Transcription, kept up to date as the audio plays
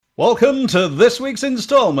Welcome to this week's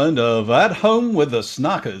instalment of At Home with the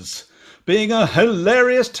Snockers, being a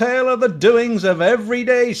hilarious tale of the doings of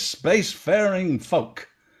everyday spacefaring folk.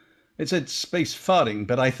 It said space farting,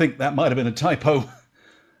 but I think that might have been a typo.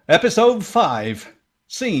 Episode 5.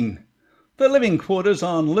 Scene: the living quarters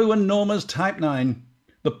on Lou and Norma's Type 9.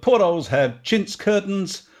 The portholes have chintz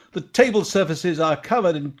curtains, the table surfaces are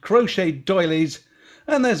covered in crocheted doilies,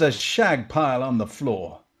 and there's a shag pile on the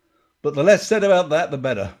floor. But the less said about that, the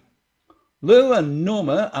better. Lou and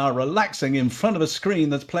Norma are relaxing in front of a screen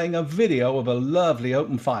that's playing a video of a lovely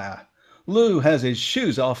open fire. Lou has his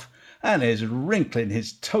shoes off and is wrinkling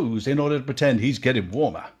his toes in order to pretend he's getting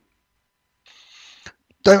warmer.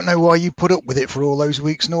 Don't know why you put up with it for all those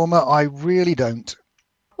weeks, Norma. I really don't.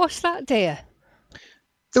 What's that, dear?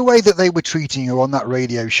 The way that they were treating you on that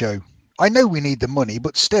radio show. I know we need the money,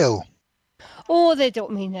 but still. Oh, they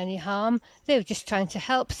don't mean any harm. They were just trying to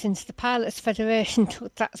help since the Pilots Federation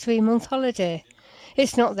took that 3-month holiday.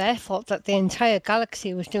 It's not their fault that the entire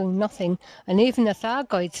galaxy was doing nothing, and even the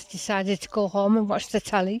Thargoids decided to go home and watch the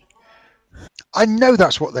telly. I know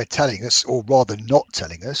that's what they're telling us, or rather not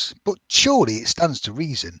telling us, but surely it stands to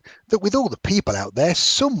reason that with all the people out there,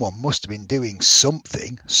 someone must have been doing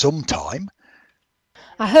something, sometime.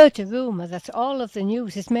 I heard a rumour that all of the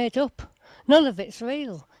news is made up. None of it's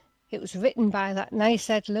real. It was written by that nice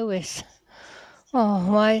Ed Lewis. Oh,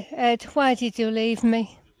 why, Ed, why did you leave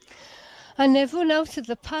me? And they've run out of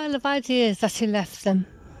the pile of ideas that he left them.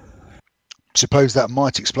 Suppose that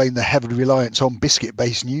might explain the heavy reliance on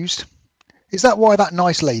biscuit-based news. Is that why that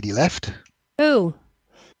nice lady left? Who?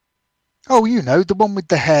 Oh, you know, the one with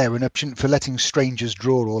the hair and a penchant for letting strangers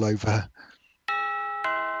draw all over her.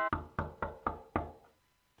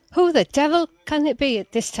 Who the devil can it be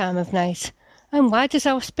at this time of night? And why does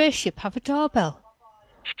our spaceship have a doorbell?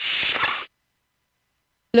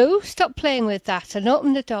 Lou, stop playing with that and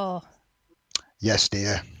open the door. Yes,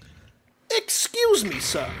 dear. Excuse me,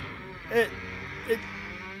 sir.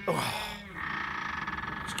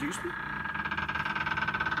 Excuse me?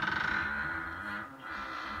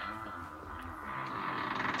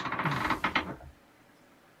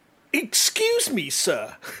 Excuse me,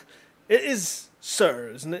 sir. It is sir,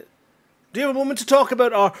 isn't it? Do you have a moment to talk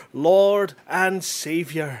about our Lord and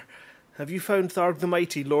Saviour? Have you found Tharg the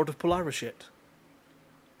Mighty, Lord of Polaris yet?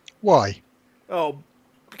 Why? Oh,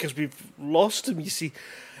 because we've lost him, you see.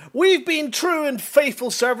 We've been true and faithful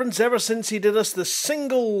servants ever since he did us the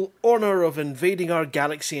single honour of invading our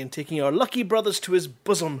galaxy and taking our lucky brothers to his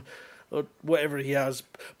bosom, or whatever he has.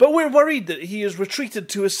 But we're worried that he has retreated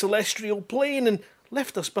to his celestial plane and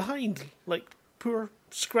left us behind, like poor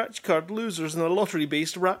scratch-card losers in a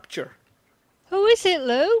lottery-based rapture. Who is it,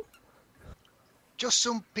 Lou? Just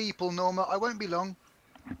some people, Norma. I won't be long.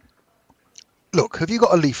 Look, have you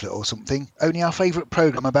got a leaflet or something? Only our favourite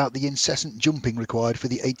programme about the incessant jumping required for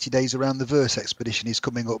the 80 Days Around the Verse expedition is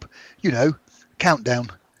coming up. You know, countdown.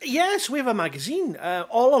 Yes, we have a magazine,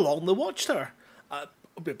 all along the Watchtower. I'll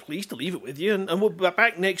be pleased to leave it with you, and we'll be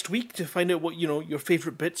back next week to find out what, your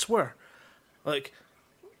favourite bits were. Like,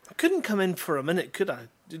 I couldn't come in for a minute, could I?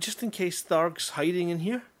 Just in case Tharg's hiding in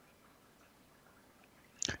here.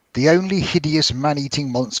 The only hideous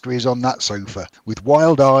man-eating monster is on that sofa, with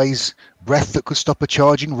wild eyes, breath that could stop a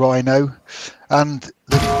charging rhino, and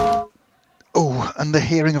the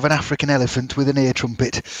hearing of an African elephant with an ear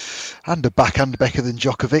trumpet, and a backhand better than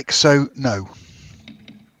Djokovic, so no.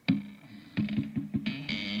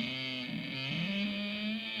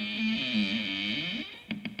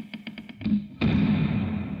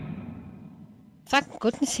 Thank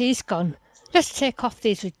goodness he's gone. Let's take off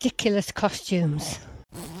these ridiculous costumes.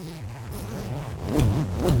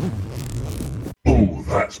 Oh,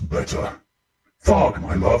 that's better. Tharg,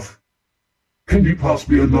 my love. Can you pass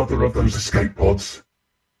me another of those escape pods?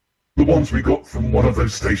 The ones we got from one of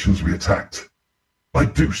those stations we attacked. I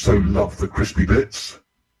do so love the crispy bits.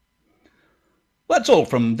 That's all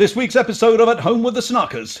from this week's episode of At Home with the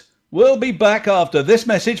Snockers. We'll be back after this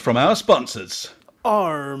message from our sponsors.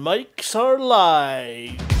 Our mics are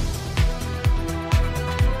live.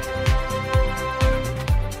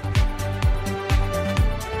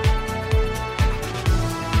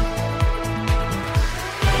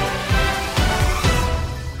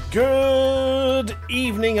 Good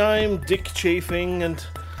evening, I'm Dick Chafing, and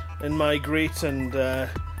in my great and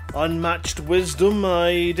unmatched wisdom,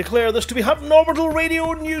 I declare this to be Hutton Orbital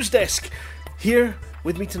Radio News Desk. Here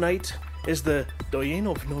with me tonight is the doyen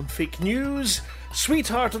of non-fake news,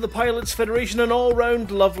 sweetheart of the Pilots Federation, and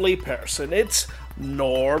all-round lovely person. It's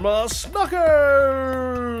Norma Snockers!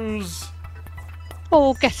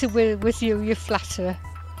 Oh, get away with you, you flatterer,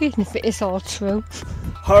 even if it is all true.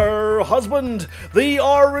 her husband, the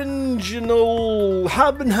original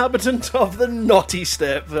inhabitant of the Naughty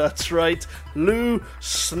Step. That's right, Lou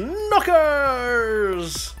Snookers.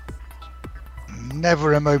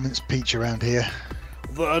 Never a moment's peach around here.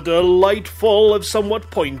 The delightful, if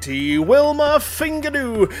somewhat pointy, Wilma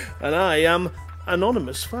Fingadoo, and I am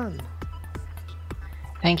Anonymous Fan.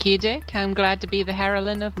 Thank you, Dick. I'm glad to be the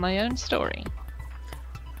heroine of my own story.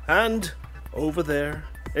 And over there,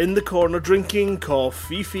 in the corner, drinking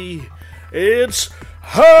coffee, it's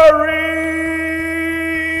Harry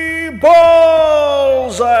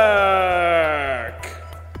Balzac!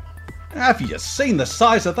 Have you seen the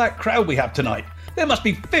size of that crowd we have tonight? There must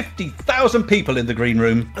be 50,000 people in the green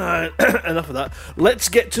room. Enough of that. Let's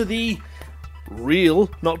get to the real,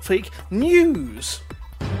 not fake, news.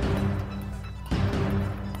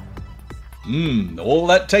 All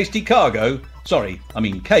that tasty cargo. Sorry, I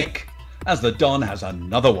mean cake. As the Don has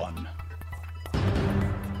another one.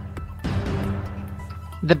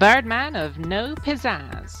 The Birdman of No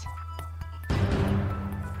Pizzazz.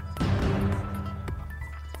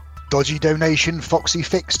 Dodgy donation Foxy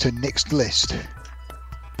Fix to Next List.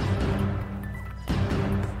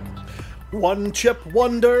 One chip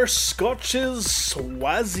wonder Scotch's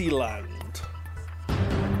Swaziland.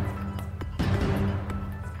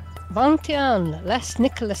 Vantian, less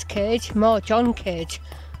Nicolas Cage, more John Cage,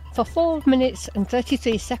 for 4 minutes and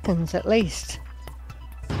 33 seconds at least.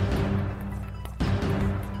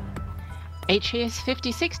 HAS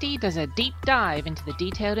 5060 does a deep dive into the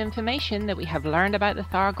detailed information that we have learned about the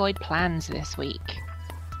Thargoid plans this week.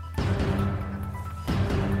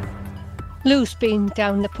 Lou's been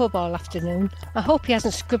down the pub all afternoon. I hope he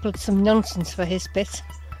hasn't scribbled some nonsense for his bit.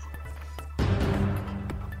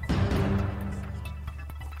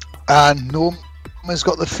 And Norma's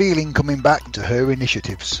got the feeling coming back to her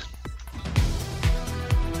initiatives.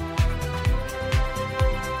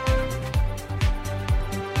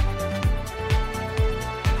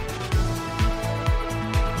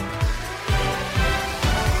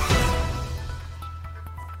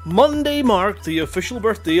 Monday marked the official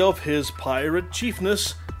birthday of his pirate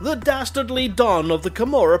chiefness, the dastardly Don of the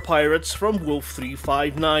Camorra Pirates from Wolf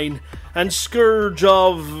 359, and scourge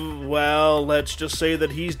of, well, let's just say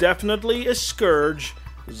that he's definitely a scourge,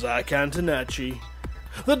 Zach Antonacci.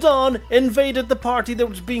 The Don invaded the party that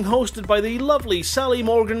was being hosted by the lovely Sally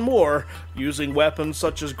Morgan Moore, using weapons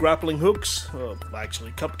such as grappling hooks,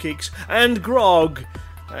 actually cupcakes, and grog.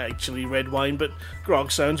 Actually red wine, but grog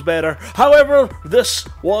sounds better. However, this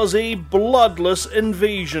was a bloodless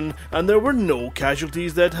invasion, and there were no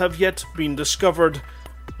casualties that have yet been discovered.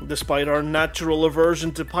 Despite our natural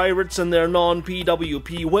aversion to pirates and their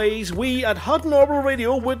non-PWP ways, we at Hut and Orbital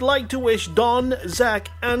Radio would like to wish Don Zach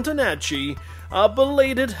Antonacci a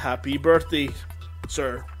belated happy birthday.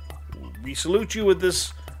 Sir, we salute you with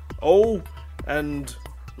this O and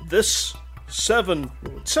this 7.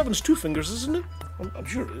 7's 2 fingers, isn't it? I'm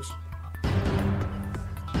sure it is.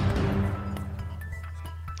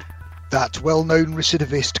 That well-known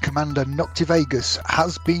recidivist, Commander Noctivagus,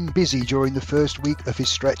 has been busy during the first week of his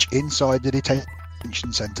stretch inside the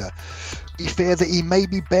detention centre. We fear that he may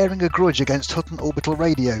be bearing a grudge against Hutton Orbital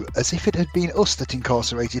Radio, as if it had been us that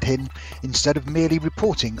incarcerated him, instead of merely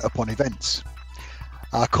reporting upon events.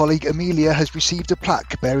 Our colleague Amelia has received a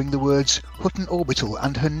plaque bearing the words Hutton Orbital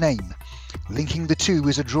and her name. Linking the two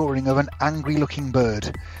is a drawing of an angry-looking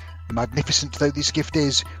bird. Magnificent though this gift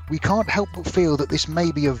is, we can't help but feel that this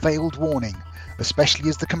may be a veiled warning, especially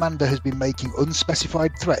as the Commander has been making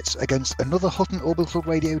unspecified threats against another Hutton Orbital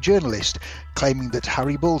Radio journalist, claiming that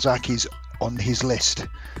Harry Balzac is on his list.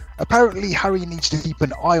 Apparently Harry needs to keep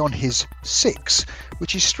an eye on his 6,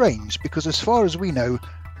 which is strange because as far as we know,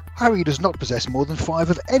 Harry does not possess more than 5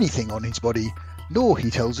 of anything on his body, nor,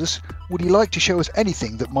 he tells us, would he like to show us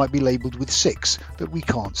anything that might be labelled with 6 that we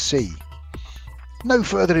can't see. No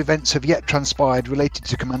further events have yet transpired related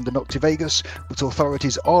to Commander Noctivagus, but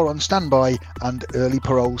authorities are on standby and early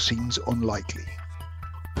parole seems unlikely.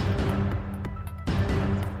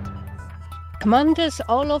 Commanders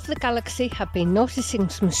all over the galaxy have been noticing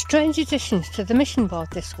some strange additions to the mission board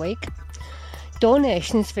this week.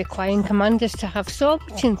 Donations requiring commanders to have so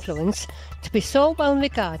much influence, to be so well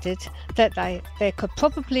regarded, that they could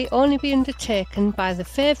probably only be undertaken by the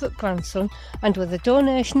favourite grandson, and with a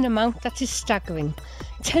donation amount that is staggering.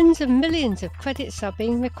 Tens of millions of credits are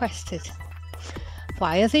being requested.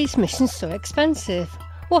 Why are these missions so expensive?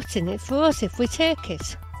 What's in it for us if we take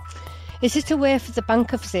it? Is it a way for the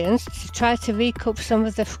Bank of Xeons to try to recoup some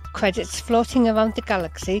of the credits floating around the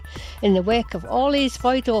galaxy in the wake of all these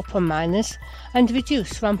void open miners and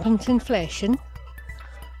reduce rampant inflation?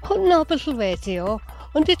 Hutton Orbital Radio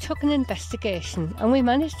undertook an investigation, and we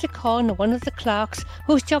managed to corner one of the clerks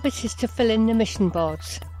whose job it is to fill in the mission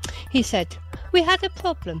boards. He said, "We had a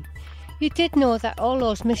problem. You did know that all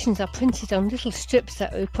those missions are printed on little strips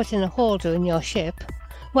that we put in a holder in your ship?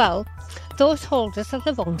 Well, those holders are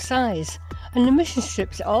the wrong size, and the mission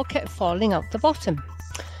strips all kept falling out the bottom.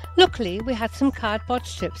 Luckily, we had some cardboard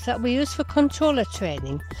strips that we use for controller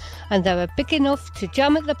training, and they were big enough to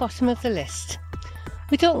jam at the bottom of the list.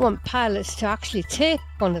 We don't want pilots to actually take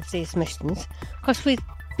one of these missions, because we'd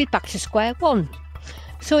be back to square one.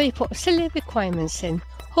 So he put silly requirements in,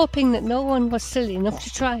 hoping that no one was silly enough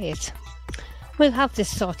to try it. We'll have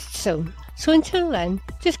this sorted soon, so until then,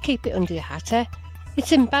 just keep it under your hat, eh?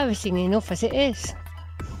 It's embarrassing enough as it is."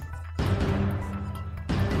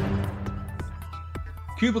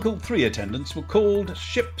 Cubicle 3 attendants were called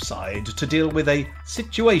shipside to deal with a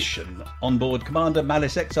situation on board Commander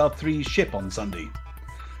Malice XR3's ship on Sunday.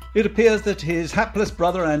 It appears that his hapless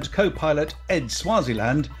brother and co-pilot Ed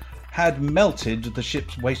Swaziland had melted the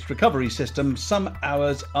ship's waste recovery system some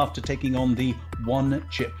hours after taking on the One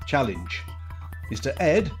Chip Challenge. Mr.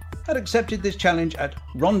 Ed had accepted this challenge at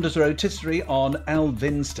Rhonda's rotisserie on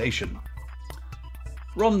Alvin Station.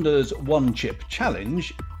 Rhonda's One Chip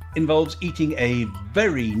Challenge involves eating a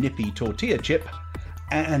very nippy tortilla chip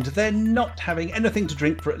and then not having anything to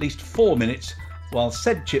drink for at least 4 minutes while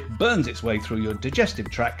said chip burns its way through your digestive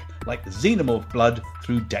tract like xenomorph blood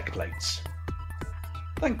through deck plates.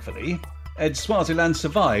 Thankfully, Ed Swaziland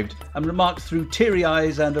survived and remarked through teary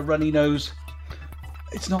eyes and a runny nose,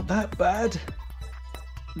 "It's not that bad."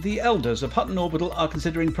 The elders of Hutton Orbital are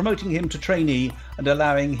considering promoting him to trainee and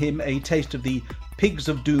allowing him a taste of the Pigs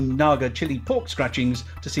of Doom Naga chili pork scratchings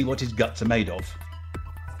to see what his guts are made of.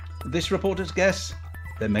 This reporter's guess,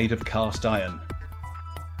 they're made of cast iron.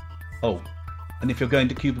 Oh, and if you're going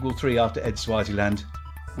to Cubicle 3 after Ed Swaziland,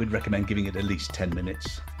 we'd recommend giving it at least 10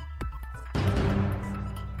 minutes.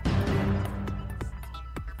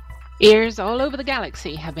 Ears all over the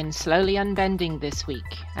galaxy have been slowly unbending this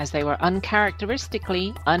week, as they were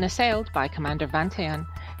uncharacteristically unassailed by Commander Vantean,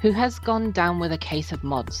 who has gone down with a case of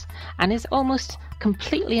mods, and is almost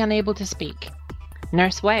completely unable to speak.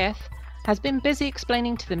 Nurse Wyeth has been busy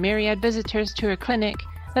explaining to the myriad visitors to her clinic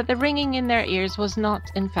that the ringing in their ears was not,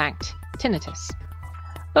 in fact, tinnitus,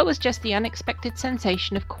 but was just the unexpected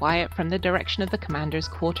sensation of quiet from the direction of the commander's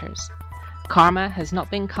quarters. Karma has not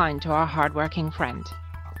been kind to our hard-working friend.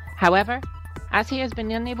 However, as he has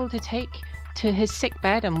been unable to take to his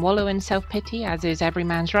sickbed and wallow in self-pity, as is every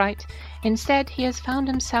man's right, instead he has found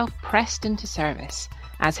himself pressed into service,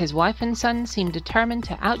 as his wife and son seem determined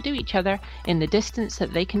to outdo each other in the distance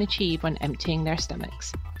that they can achieve when emptying their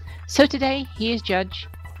stomachs. So today he is judge,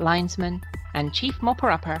 linesman, and chief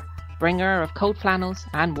mopper-upper, bringer of cold flannels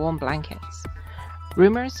and warm blankets.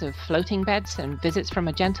 Rumours of floating beds and visits from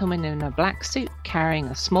a gentleman in a black suit carrying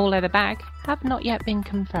a small leather bag have not yet been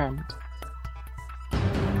confirmed.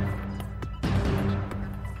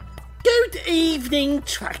 Good evening,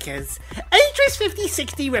 trackers. Adris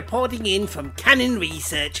 5060 reporting in from Cannon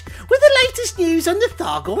Research with the latest news on the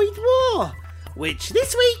Thargoid War, which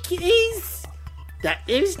this week is that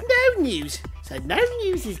there is no news. So no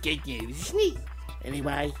news is good news, isn't it?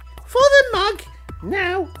 Anyway, for the mug,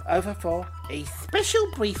 now over for a special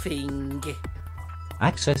briefing.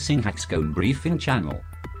 Accessing Haxcone briefing channel.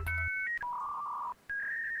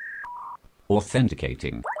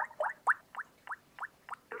 Authenticating.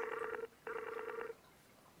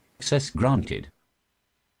 Access granted.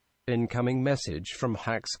 Incoming message from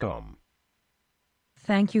Haxcom.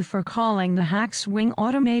 Thank you for calling the Haxwing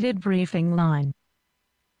automated briefing line.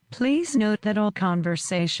 Please note that all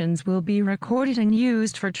conversations will be recorded and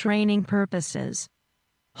used for training purposes.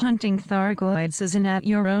 Hunting Thargoids is an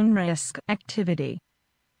at-your-own-risk activity.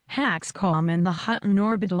 Haxcom and the Hutton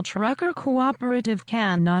Orbital Trucker Cooperative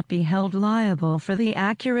cannot be held liable for the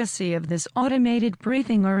accuracy of this automated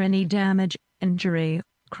briefing or any damage, injury,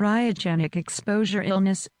 cryogenic exposure,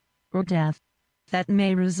 illness, or death that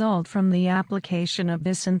may result from the application of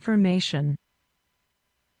this information.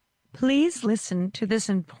 Please listen to this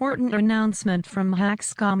important announcement from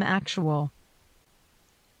Haxcom Actual.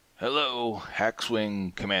 Hello,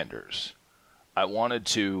 Haxwing Commanders. I wanted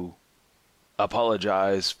to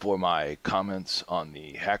apologize for my comments on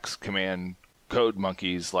the Hax Command Code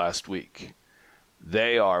Monkeys last week.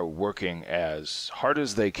 They are working as hard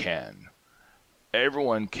as they can.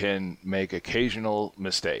 Everyone can make occasional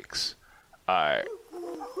mistakes. I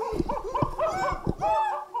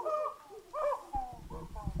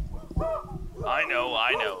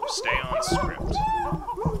know. Stay on script.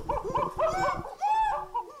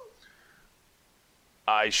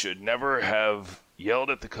 I should never have yelled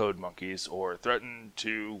at the Code Monkeys, or threatened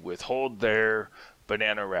to withhold their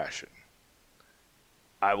banana ration.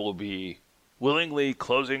 I will be willingly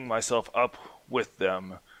closing myself up with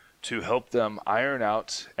them to help them iron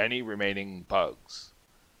out any remaining bugs.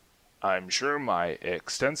 I'm sure my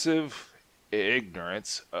extensive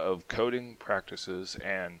ignorance of coding practices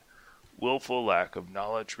and willful lack of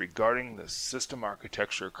knowledge regarding the system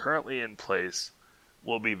architecture currently in place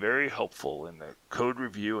will be very helpful in the code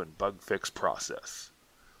review and bug fix process.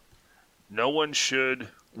 No one should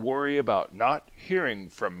worry about not hearing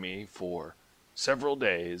from me for several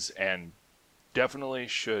days, and definitely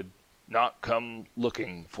should not come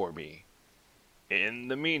looking for me. In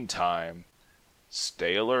the meantime,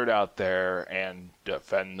 stay alert out there and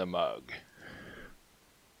defend the mug.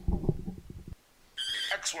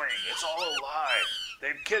 X-Wing, it's all a lie.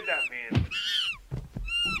 They've kidnapped me.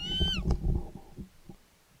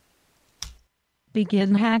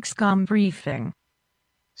 Begin Haxcom briefing.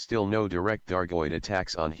 Still no direct Thargoid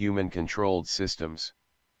attacks on human-controlled systems.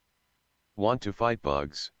 Want to fight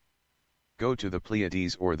bugs? Go to the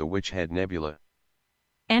Pleiades or the Witchhead Nebula.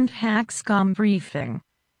 End Haxcom briefing.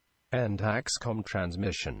 And Haxcom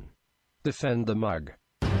transmission. Defend the mug.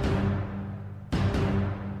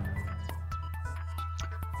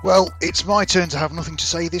 Well, it's my turn to have nothing to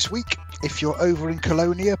say this week. If you're over in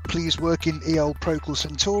Colonia, please work in EL Procul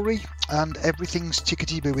Centauri, and everything's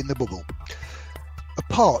tickety-boo in the bubble.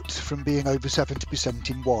 Apart from being over 70%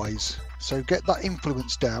 in wise. So get that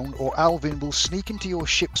influence down, or Alvin will sneak into your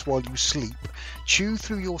ships while you sleep, chew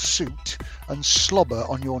through your suit, and slobber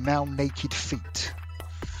on your now naked feet.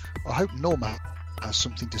 I hope Norma has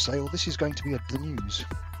something to say, or this is going to be the news.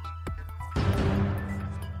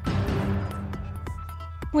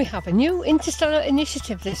 We have a new interstellar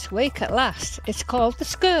initiative this week at last. It's called the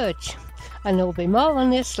Scourge, and there'll be more on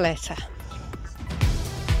this later.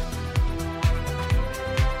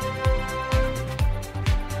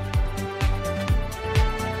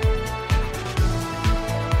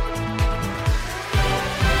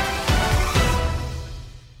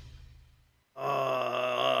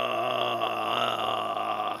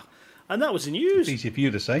 And that was the news. It's easy for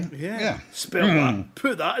you to say. Yeah. Spell that.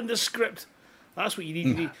 Put that in the script. That's what you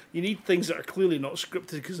need. You need things that are clearly not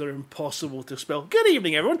scripted because they're impossible to spell. Good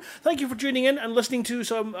evening, everyone. Thank you for tuning in and listening to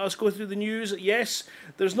us go through the news. Yes,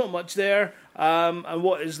 there's not much there. And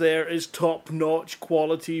what is there is top-notch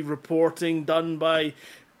quality reporting done by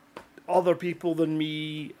other people than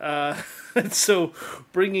me. So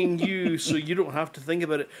bringing you so you don't have to think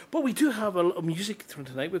about it. But we do have a little music from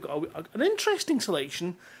tonight. We've got an interesting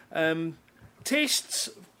selection. Tastes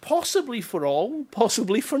possibly for all,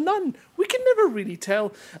 possibly for none. We can never really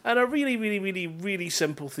tell. And a really, really, really, really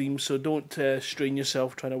simple theme, so don't strain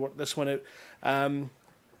yourself trying to work this one out.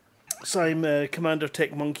 Commander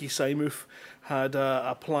Tech Monkey Simuth had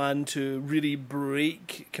a plan to really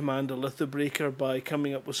break Commander Lithobreaker by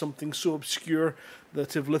coming up with something so obscure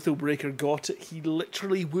that if Lithobreaker got it, he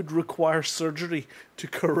literally would require surgery to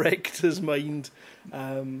correct his mind.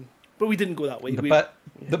 But we didn't go that way.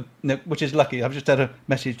 Which is lucky. I've just had a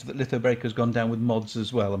message that Lithobreaker's gone down with mods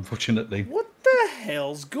as well, unfortunately. What the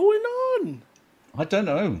hell's going on? I don't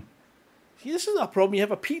know. See, this is a problem. You have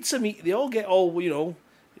a pizza meet. They all get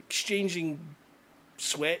exchanging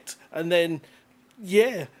sweat. And then,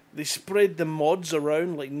 they spread the mods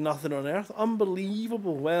around like nothing on earth.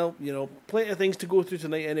 Unbelievable. Well, plenty of things to go through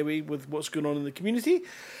tonight anyway with what's going on in the community.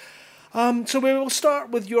 So we will start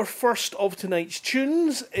with your first of tonight's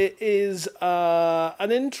tunes. It is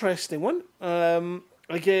an interesting one.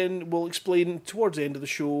 Again, we'll explain towards the end of the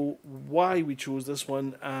show why we chose this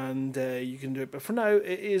one, and you can do it. But for now,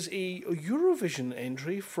 it is a Eurovision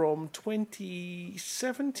entry from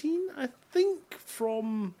 2017, I think,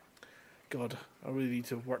 from... God, I really need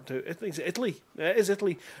to work out. I think it's Italy. It is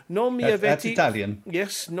Italy. Non mi avete... That's Italian.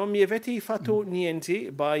 Yes, Non mi avete fatto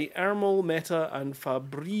niente by Ermal, Meta and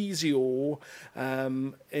Fabrizio.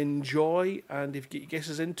 Enjoy, and if you get your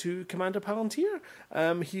guesses into Commander Palantir,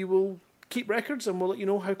 he will keep records and we'll let you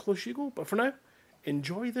know how close you go. But for now,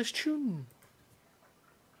 enjoy this tune.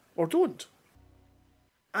 Or don't.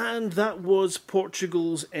 And that was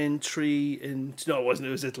Portugal's entry in... No, it wasn't.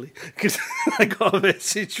 It was Italy. Because I got a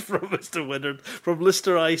message from Mr. Winnard, from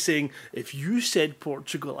Lister I, saying, if you said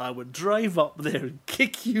Portugal, I would drive up there and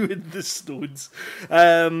kick you in the stones.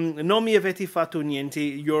 Non mi avete fatto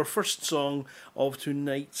niente, your first song of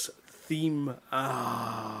tonight's theme.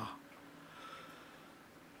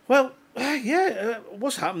 Well,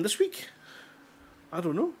 what's happened this week? I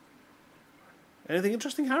don't know. Anything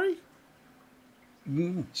interesting, Harry?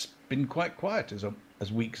 It's been quite quiet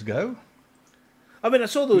as weeks go. I mean, I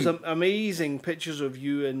saw those amazing pictures of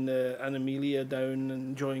you and Amelia down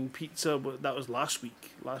enjoying pizza, but that was last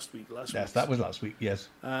week. Yes, that was last week, yes.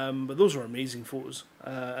 But those are amazing photos,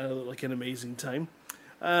 and it looked like an amazing time.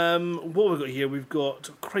 What have we got here? We've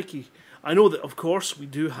got, crikey, I know that, of course, we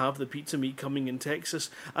do have the pizza meet coming in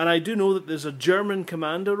Texas, and I do know that there's a German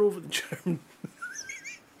commander over the German.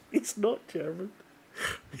 He's not German.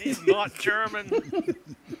 He's not German.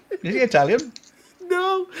 Is he Italian?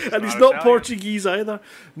 No, and he's not not Portuguese either.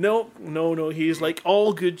 No. He's like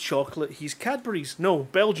all good chocolate. He's Cadbury's. No,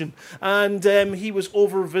 Belgian. And he was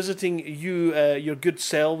over visiting you, your good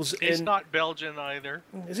selves. He's not Belgian either.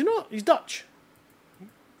 Is he not? He's Dutch.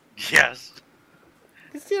 Yes.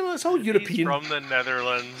 It's all European. He's from the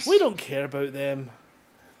Netherlands. We don't care about them.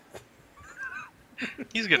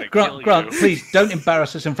 He's going to kill you. Grant, please don't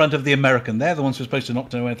embarrass us in front of the American. They're the ones who are supposed to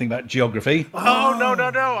not know anything about geography. Oh, no.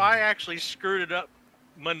 I actually screwed it up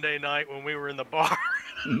Monday night when we were in the bar.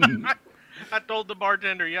 I told the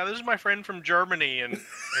bartender, yeah, this is my friend from Germany. And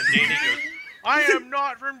Danny goes, I am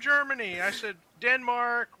not from Germany. I said,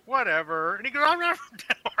 Denmark, whatever. And he goes, I'm not from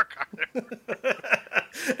Denmark either.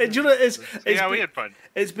 And you know, we had fun.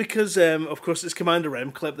 It's because, of course, it's Commander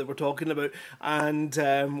Remclip that we're talking about. And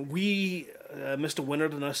we, Mr.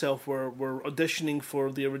 Winnard and myself, were auditioning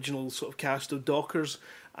for the original sort of cast of Dockers.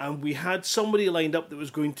 And we had somebody lined up that was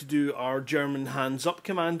going to do our German Hands Up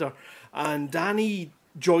Commander. And Danny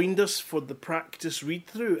joined us for the practice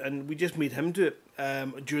read-through, and we just made him do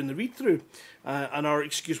it during the read-through. And our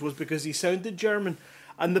excuse was because he sounded German.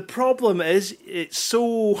 And the problem is, it's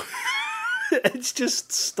so... it's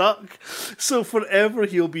just stuck. So forever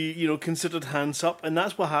he'll be, considered hands up. And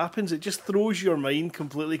that's what happens. It just throws your mind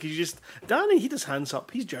completely, because Danny, he does hands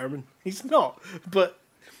up. He's German. He's not. But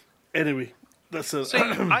anyway... See,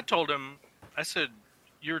 I told him, I said,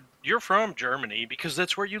 you're from Germany because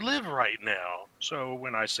that's where you live right now. So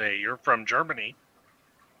when I say you're from Germany,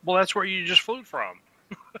 well, that's where you just flew from.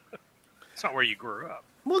 It's not where you grew up.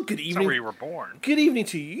 Well, good evening. It's not where you were born. Good evening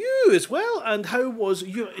to you as well. And how was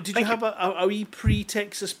you? Did you have a wee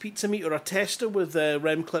pre-Texas pizza meet or a tester with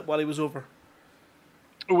Remclip while he was over?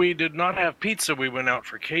 We did not have pizza. We went out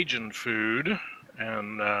for Cajun food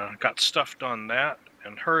and got stuffed on that.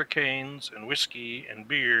 And hurricanes and whiskey and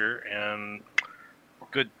beer and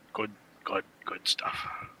good stuff.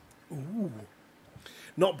 Ooh,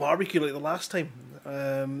 not barbecue like the last time.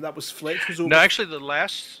 That was Fletch was over. No, actually,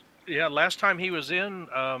 last time he was in,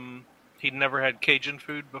 he'd never had Cajun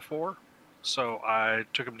food before, so I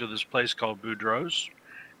took him to this place called Boudreaux's,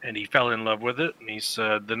 and he fell in love with it. And he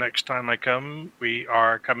said, "The next time I come, we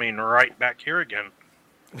are coming right back here again."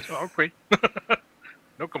 So okay,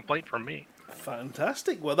 no complaint from me.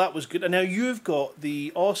 Fantastic. Well, that was good. And now you've got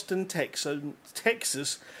the Austin,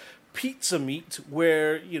 Texas pizza meet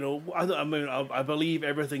where, I believe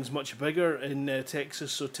everything's much bigger in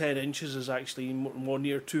Texas, so 10 inches is actually more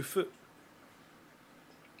near 2 foot.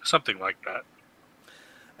 Something like that.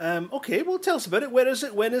 Okay, well, tell us about it. Where is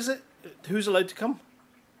it? When is it? Who's allowed to come?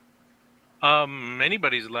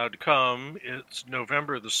 Anybody's allowed to come. It's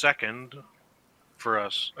November the 2nd for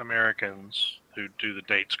us Americans who do the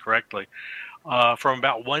dates correctly. From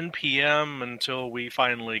about 1 p.m. until we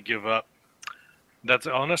finally give up. That's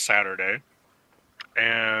on a Saturday.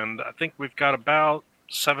 And I think we've got about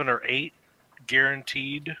 7 or 8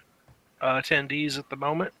 guaranteed attendees at the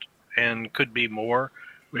moment, and could be more.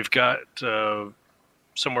 We've got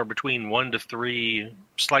somewhere between 1 to 3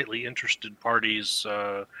 slightly interested parties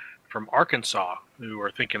from Arkansas who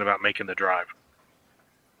are thinking about making the drive.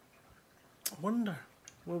 I wonder.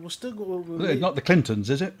 Well, we'll still go. Not the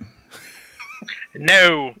Clintons, is it?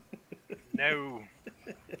 No.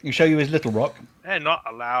 You show you his Little Rock. They're not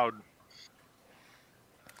allowed.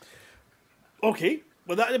 Okay.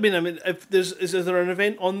 Well, if is there an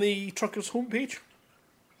event on the Truckers homepage?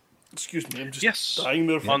 Excuse me, I'm just dying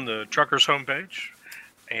there. On the Truckers homepage,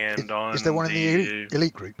 and on is there one in the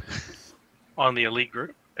elite group? On the elite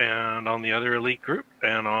group, and on the other elite group,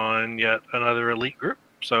 and on yet another elite group.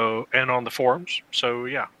 So, and on the forums. So,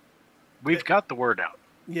 yeah, we've got the word out.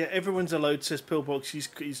 Yeah, everyone's allowed, says Pillbox.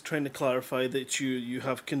 He's trying to clarify that you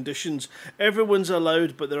have conditions. Everyone's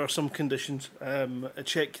allowed, but there are some conditions.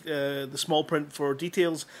 Check the small print for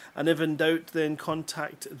details, and if in doubt, then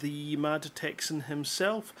contact the Mad Texan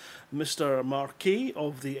himself, Mr. Marquet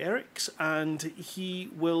of the Erics, and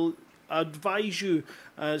he will advise you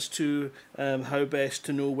as to how best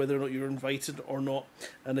to know whether or not you're invited or not,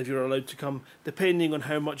 and if you're allowed to come, depending on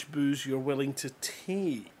how much booze you're willing to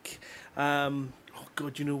take. Oh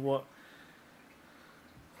God, you know what?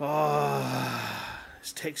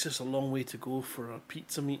 Is Texas a long way to go for a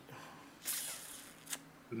pizza meet?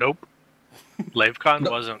 Nope. LaveCon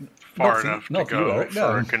wasn't far enough to go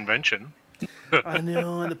for a convention. I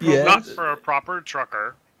know. And the problem not for a proper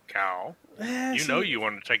trucker, Cal. Yeah, you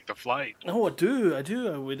want to take the flight. Oh, I do.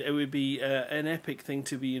 It would be an epic thing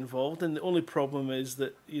to be involved in. The only problem is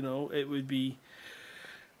that, it would be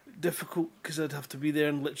difficult because I'd have to be there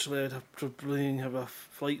and literally I'd have to have a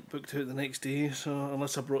flight booked out the next day. So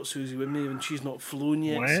unless I brought Susie with me and she's not flown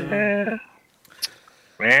yet.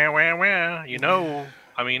 Well.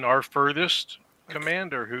 I mean, our furthest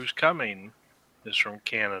commander who's coming is from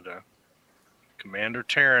Canada. Commander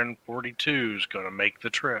Terran 42 is going to make the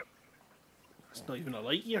trip. It's not even a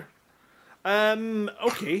light year.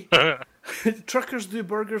 Okay. Truckers do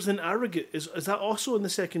burgers in Arrogate. Is that also on the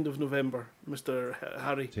 2nd of November, Mr.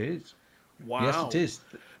 Harry? It is. Wow. Yes, it is.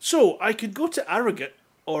 So, I could go to Arrogate,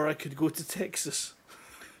 or I could go to Texas.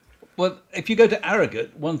 Well, if you go to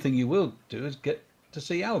Arrogate, one thing you will do is get to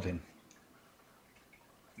see Alvin.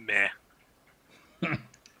 Meh.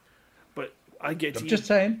 But I get to just eat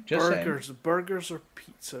saying, burgers. Burgers or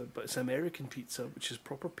pizza, but it's American pizza, which is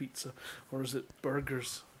proper pizza. Or is it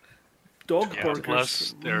burgers? Dog burgers.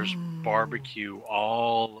 Plus, there's barbecue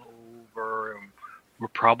all over. And we're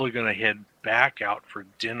probably going to head back out for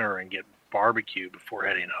dinner and get barbecue before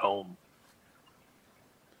heading home.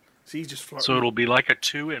 See, just so it'll be like a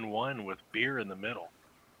 2-in-1 with beer in the middle.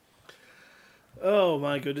 Oh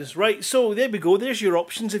my goodness! Right, so there we go. There's your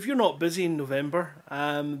options. If you're not busy in November,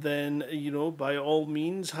 then by all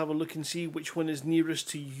means have a look and see which one is nearest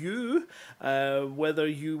to you. Whether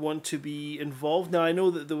you want to be involved. Now I know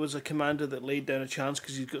that there was a commander that laid down a chance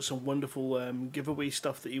because he's got some wonderful giveaway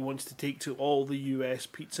stuff that he wants to take to all the US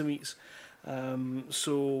pizza meets.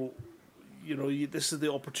 So. This is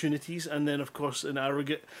the opportunities, and then of course in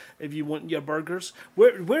Arrogate, if you want your burgers,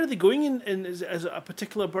 where are they going in? Is it a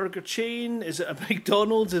particular burger chain? Is it a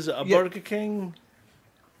McDonald's? Is it a Burger King?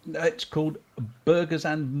 It's called Burgers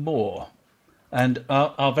and More, and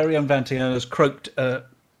our very own Vantiano has croaked that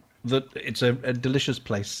it's a delicious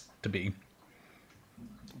place to be.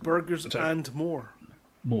 Burgers and More.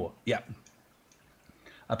 More, yeah.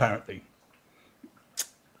 Apparently,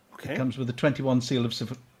 okay. It comes with a 21 seal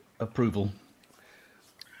of approval.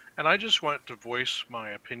 And I just want to voice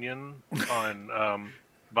my opinion on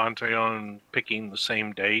Vanteon picking the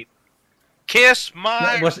same date. Kiss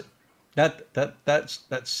my... That's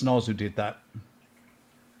Snoz who did that.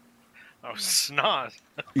 Oh, Snoz.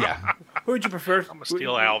 Yeah. Who would you prefer? I'm going to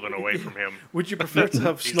steal Alvin away from him. Would you prefer to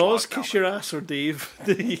have Snoz kiss your ass or Dave?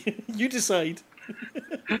 You decide.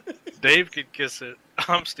 Dave could kiss it.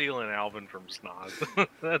 I'm stealing Alvin from Snoz.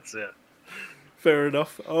 That's it. Fair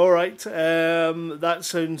enough. All right. That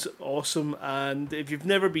sounds awesome. And if you've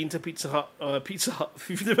never been to Pizza Hut, if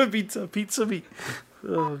you've never been to a pizza meet,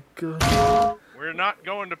 oh god. We're not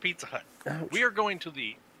going to Pizza Hut. Ouch. We are going to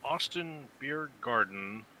the Austin Beer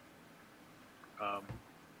Garden.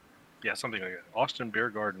 Something like that. Austin Beer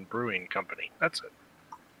Garden Brewing Company. That's it.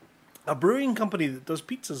 A brewing company that does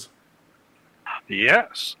pizzas.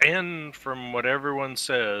 Yes, and from what everyone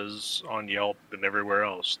says on Yelp and everywhere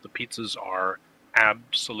else, the pizzas are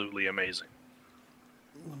absolutely amazing.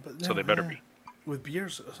 So they better be. With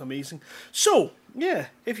beers, it's amazing. So, yeah,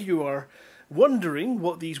 if you are wondering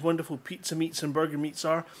what these wonderful pizza meats and burger meats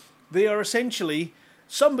are, they are essentially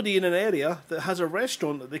somebody in an area that has a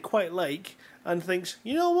restaurant that they quite like and thinks,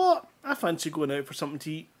 you know what, I fancy going out for something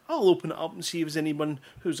to eat. I'll open it up and see if there's anyone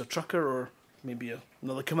who's a trucker or maybe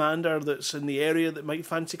another commander that's in the area that might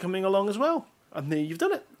fancy coming along as well. And then you've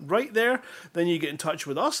done it right there. Then you get in touch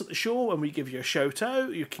with us at the show and we give you a shout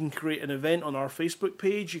out. You can create an event on our Facebook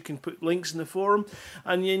page. You can put links in the forum.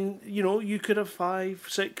 And then, you could have 5,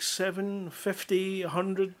 6, 7, 50,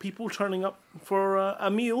 100 people turning up for a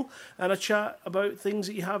meal and a chat about things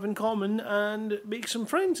that you have in common and make some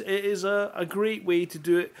friends. It is a great way to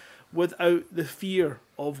do it without the fear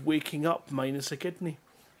of waking up minus a kidney.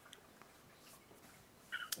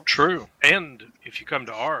 True. And if you come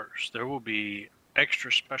to ours, there will be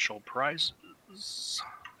extra special prizes.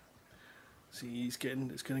 See, it's going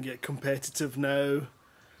to get competitive now.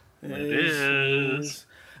 It is.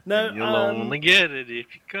 Now, you'll only get it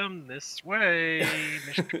if you come this way,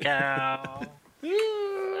 Mr. Cow.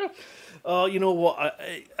 Oh, you know what?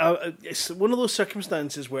 It's one of those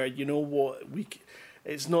circumstances where,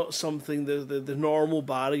 it's not something the normal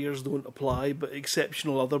barriers don't apply, but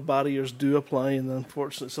exceptional other barriers do apply, and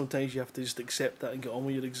unfortunately sometimes you have to just accept that and get on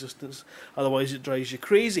with your existence, otherwise it drives you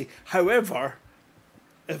crazy. However,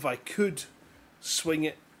 if I could swing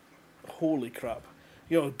it, holy crap,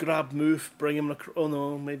 grab Moof, bring him oh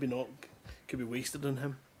no, maybe not, could be wasted on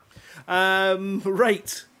him.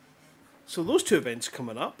 Right, so those two events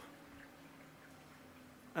coming up.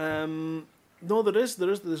 No, there's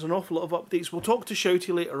an awful lot of updates. We'll talk to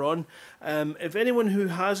Shouty later on. If anyone who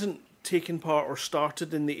hasn't taken part or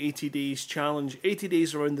started in the 80 days challenge, 80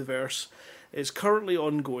 days around the verse, is currently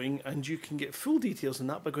ongoing, and you can get full details on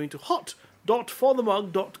that by going to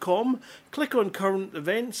hot.forthemug.com, click on current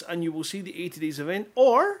events, and you will see the 80 days event,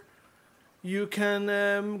 or you can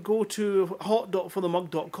go to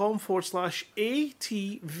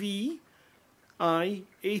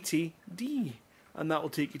hot.forthemug.com/ATVI80D, and that will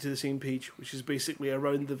take you to the same page, which is basically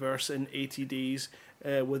around the verse in 80 days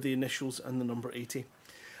with the initials and the number 80.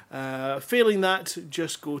 Failing that,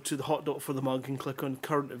 just go to the hot.forthemug and click on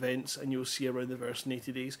current events, and you'll see around the verse in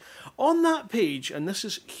 80 days. On that page, and this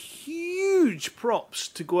is huge props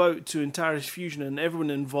to go out to Antares Fusion and everyone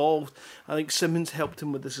involved. I think Simmons helped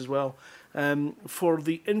him with this as well. For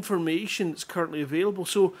the information that's currently available.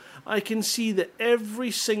 So I can see that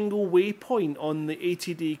every single waypoint on the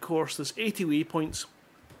 80-day course, there's 80 waypoints,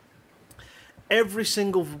 every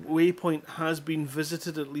single waypoint has been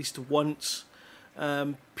visited at least once.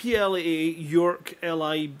 PLA York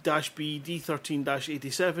LI-B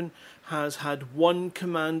D13-87 has had one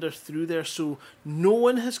commander through there, so no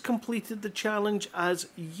one has completed the challenge as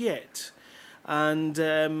yet. And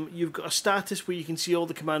you've got a status where you can see all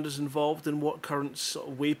the commanders involved and what current sort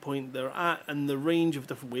of waypoint they're at, and the range of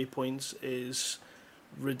different waypoints is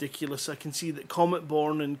ridiculous. I can see that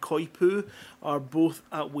Cometborn and Koipu are both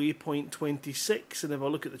at waypoint 26, and if I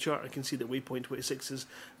look at the chart I can see that waypoint 26 is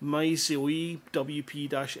Maizoi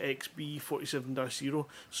WP-XB 47-0,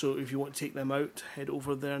 so if you want to take them out, head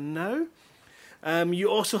over there now.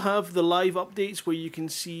 You also have the live updates where you can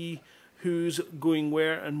see who's going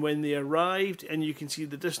where and when they arrived, and you can see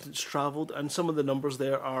the distance travelled, and some of the numbers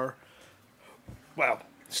there are, well,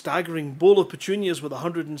 staggering. Bowl of Petunias with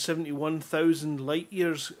 171,000 light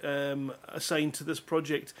years assigned to this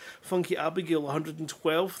project. Funky Abigail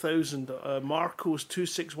 112,000. Marcos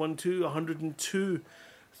 2612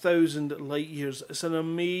 102,000 light years. It's an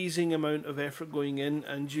amazing amount of effort going in,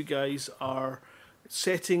 and you guys are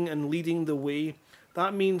setting and leading the way.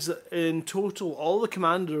 That means that in total, all the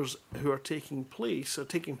commanders who are taking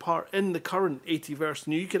part in the current 80-verse.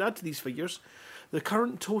 Now you can add to these figures. The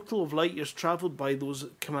current total of light years travelled by those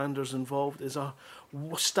commanders involved is a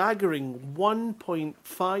staggering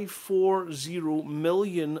 1.540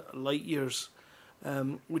 million light years,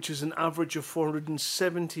 which is an average of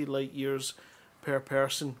 470 light years per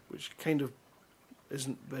person, which kind of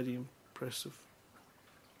isn't very impressive.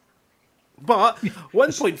 But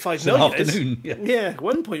 1.5 million is, yeah,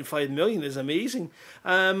 1.5 million is amazing.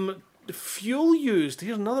 Fuel used,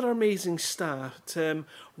 here's another amazing stat,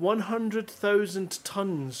 100,000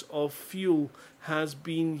 tonnes of fuel has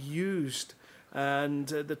been used, and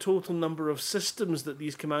the total number of systems that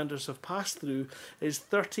these commanders have passed through is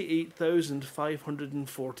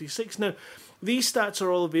 38,546. Now, these stats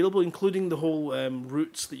are all available, including the whole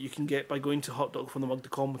routes that you can get by going to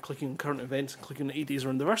hot.forthemug.com and clicking on current events and clicking on 8 days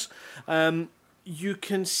around the verse. You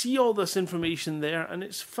can see all this information there, and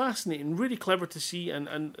it's fascinating, really clever to see, and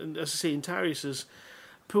as I say, Antarius has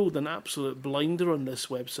pulled an absolute blinder on this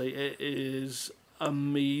website. It is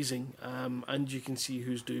amazing, and you can see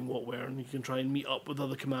who's doing what where, and you can try and meet up with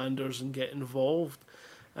other commanders and get involved.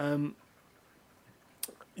 You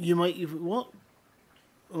might even, what?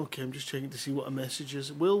 Okay, I'm just checking to see what a message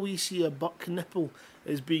is. Will we see a Buck nipple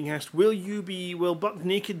is being asked. Will Buck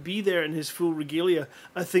Naked be there in his full regalia?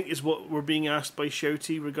 I think is what we're being asked by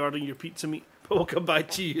Shouty regarding your pizza meat. But we'll come back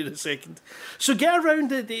to you in a second. So get around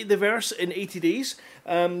the verse in 80 days.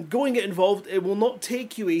 Go and get involved. It will not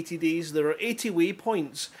take you 80 days. There are 80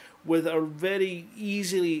 waypoints with a very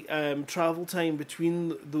easily travel time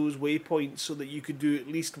between those waypoints, so that you could do at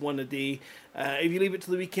least one a day. If you leave it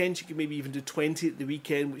to the weekends, you can maybe even do 20 at the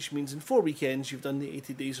weekend, which means in 4 weekends you've done the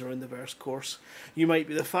 80 days around the verse course. You might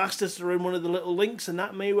be the fastest around one of the little links, and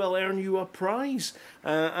that may well earn you a prize.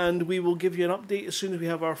 And we will give you an update as soon as we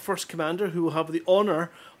have our first commander, who will have the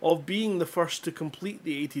honour of being the first to complete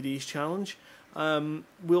the 80 days challenge.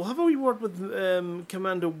 We'll have a wee word with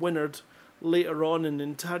Commander Winnard later on in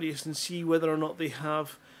Antarius and see whether or not they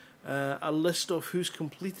have a list of who's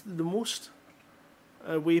completed the most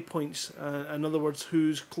waypoints. In other words,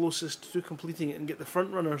 who's closest to completing it, and get the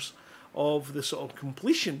front runners of the sort of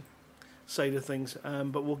completion side of things.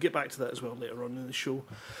 But we'll get back to that as well later on in the show.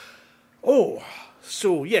 Oh,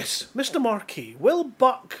 so yes, Mr. Marquis, will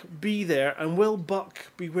Buck be there, and will Buck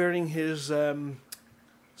be wearing his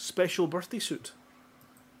special birthday suit?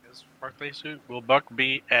 Birthday suit. Will Buck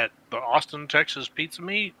be at the Austin, Texas Pizza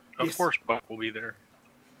Meet? Of Yes. course, Buck will be there.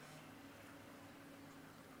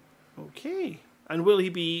 Okay. And will he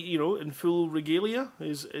be, in full regalia,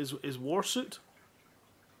 his war suit?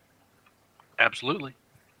 Absolutely.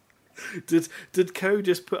 Did Cow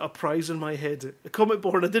just put a prize on my head? A comment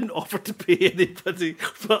board. I didn't offer to pay anybody,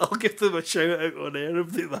 but I'll give them a shout out on air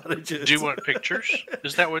if they manage it. Do you want pictures?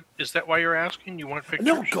 Is that why you're asking? You want pictures?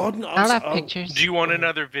 No, God, no. I'll have pictures. Do you want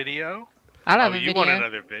another video? I'll have a you video. want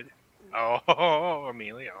another video? Oh,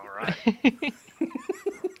 Amelia, all right.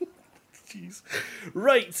 Jeez.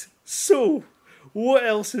 Right, so what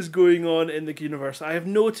else is going on in the universe? I have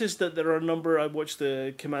noticed that there are a number. I watched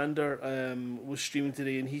the Commander was streaming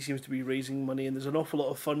today, and he seems to be raising money, and there's an awful lot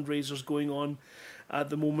of fundraisers going on at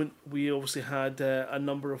the moment. We obviously had a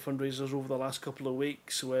number of fundraisers over the last couple of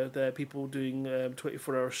weeks with people doing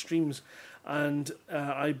 24-hour streams, and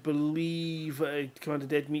I believe, Commander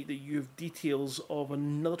Deadmeat, that you have details of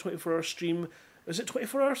another 24-hour stream. Is it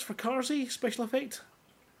 24 hours for Carsey special effect?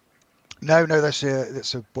 No, that's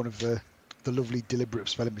one of the lovely deliberate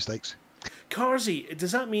spelling mistakes. Carsey,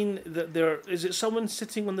 does that mean that is it someone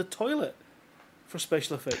sitting on the toilet for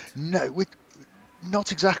special effect? No,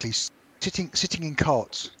 not exactly. Sitting in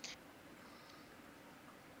carts.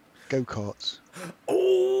 Go-karts.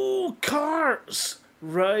 Oh, carts!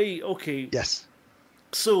 Right, okay. Yes.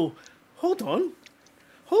 So, hold on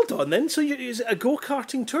then. So is it a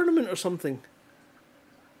go-karting tournament or something?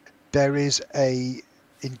 There is a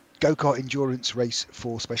go-kart endurance race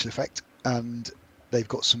for special effect, and they've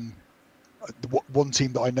got some. One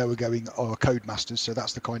team that I know are going are Codemasters, so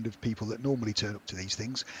that's the kind of people that normally turn up to these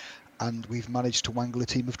things, and we've managed to wangle a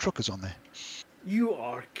team of truckers on there. You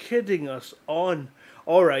are kidding us on.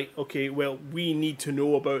 All right, okay, well, we need to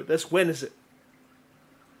know about this. When is it?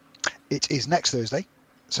 It is next Thursday,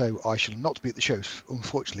 so I shall not be at the show,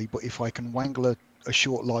 unfortunately, but if I can wangle a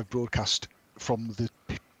short live broadcast from the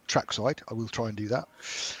trackside, I will try and do that.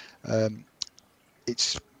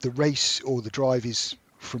 It's the race, or the drive, is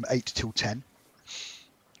from 8 till 10.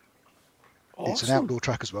 Awesome. It's an outdoor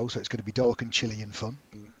track as well, so it's going to be dark and chilly and fun.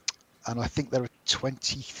 And I think there are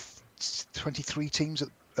 23 teams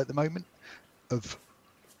at the moment of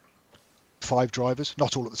 5 drivers,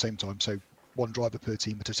 not all at the same time, so 1 driver per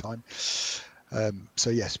team at a time.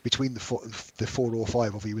 So yes, between the 4 or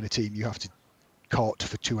 5 of you in a team, you have to kart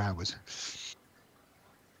for 2 hours.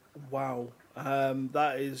 Wow,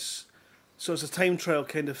 that is. So it's a time trial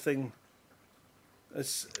kind of thing.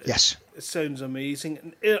 Yes. It sounds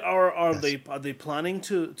amazing. Are they planning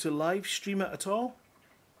to live stream it at all?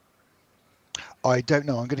 I don't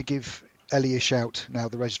know. I'm going to give Ellie a shout now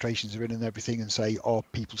the registrations are in and everything, and say, are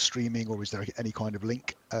people streaming, or is there any kind of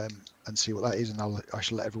link, and see what that is, and I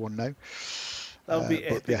shall let everyone know. That would be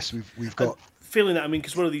epic. But yes, we've got. Feeling that, I mean,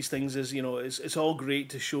 because one of these things is, it's all great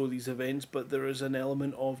to show these events, but there is an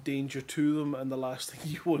element of danger to them, and the last thing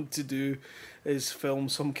you want to do is film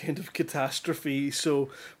some kind of catastrophe. So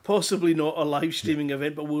possibly not a live streaming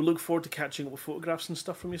event, but we'll look forward to catching up with photographs and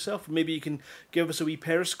stuff from yourself. Maybe you can give us a wee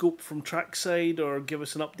periscope from trackside, or give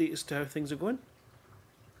us an update as to how things are going.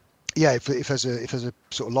 Yeah, if there's a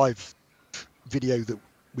sort of live video that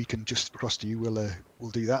we can just across to you,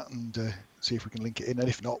 we'll do that and see if we can link it in, and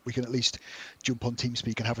if not, we can at least jump on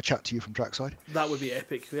TeamSpeak and have a chat to you from trackside. That would be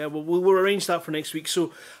epic. Yeah, we'll arrange that for next week.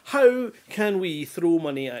 So how can we throw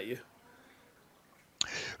money at you?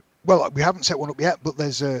 Well, we haven't set one up yet, but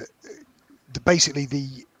there's basically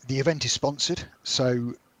the event is sponsored,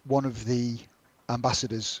 so one of the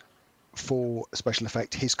ambassadors for Special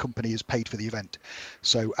Effect, his company has paid for the event,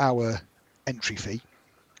 so our entry fee,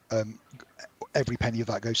 every penny of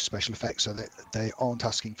that goes to Special Effects, so that they aren't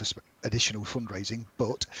asking for additional fundraising.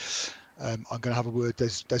 But I'm going to have a word.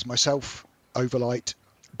 There's myself, Overlight,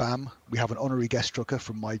 Bam. We have an honorary guest trucker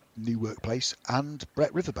from my new workplace, and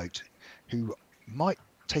Brett Riverboat, who might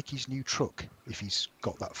take his new truck if he's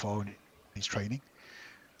got that far in his training.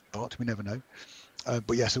 But we never know.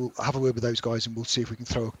 But yes, we'll have a word with those guys, and we'll see if we can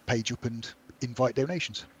throw a page up and invite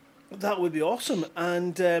donations. That would be awesome.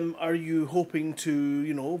 And are you hoping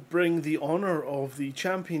to, bring the honour of the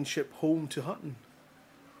championship home to Hutton?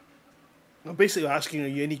 I'm basically asking, are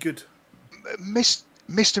you any good? Mr.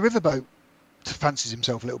 Riverboat fancies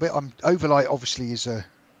himself a little bit. Overlight obviously is an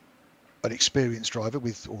experienced driver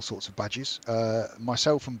with all sorts of badges.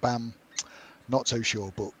 Myself and Bam, not so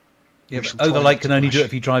sure, but yeah. But Overlight can only do it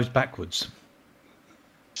if he drives backwards.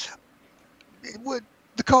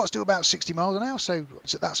 The carts do about 60 miles an hour, so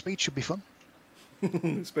at that speed should be fun.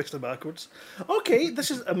 Especially backwards. Okay,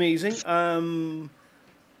 this is amazing.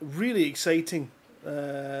 Really exciting.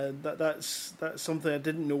 That's something I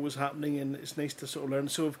didn't know was happening, and it's nice to sort of learn.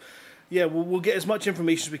 So, we'll get as much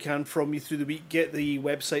information as we can from you through the week. Get the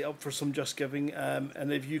website up for some Just Giving,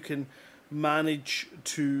 and if you can manage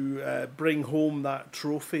to bring home that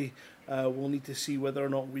trophy we'll need to see whether or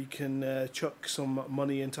not we can chuck some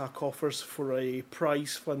money into our coffers for a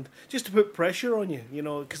prize fund, just to put pressure on you,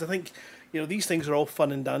 because I think, these things are all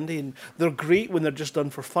fun and dandy, and they're great when they're just done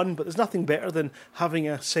for fun, but there's nothing better than having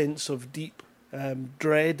a sense of deep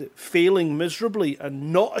dread, failing miserably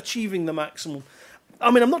and not achieving the maximum. I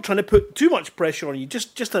mean, I'm not trying to put too much pressure on you,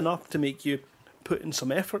 just enough to make you put in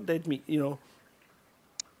some effort, dead meat, Well,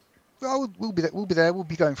 we'll be there. We'll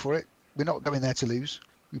be going for it. We're not going there to lose.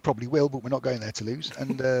 We probably will, but we're not going there to lose.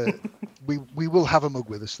 And we will have a mug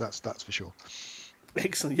with us. That's for sure.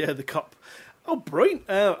 Excellent. Yeah, the cup. Oh, brilliant!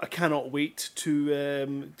 I cannot wait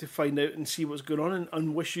to find out and see what's going on,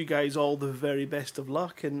 and wish you guys all the very best of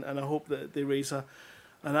luck. And I hope that they raise an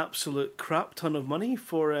absolute crap ton of money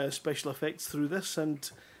for special effects through this. And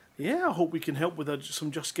yeah, I hope we can help with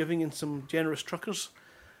some Just Giving and some generous truckers.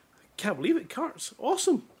 Can't believe it, carts.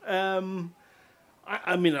 Awesome. I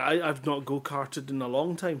mean, I've not go-karted in a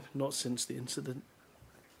long time, not since the incident.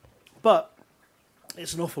 But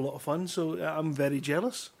it's an awful lot of fun, so I'm very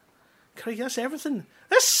jealous. Craig, that's everything.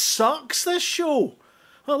 This sucks, this show.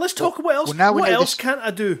 Well, let's talk about what else. Well, what else can't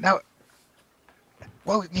I do? Now,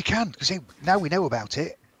 well, you can, because now we know about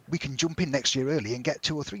it. We can jump in next year early and get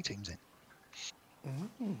 2 or 3 teams in.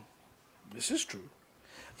 This is true.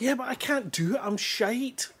 Yeah, but I can't do it. I'm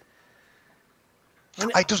shite.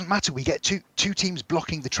 It doesn't matter. We get two teams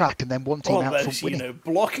blocking the track and then one team out front winning.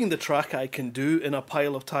 Blocking the track I can do in a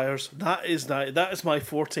pile of tyres. That is my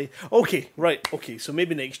forte. Okay, right. Okay, so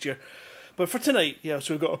maybe next year. But for tonight, yeah,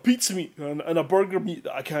 so we've got a pizza meet and a burger meet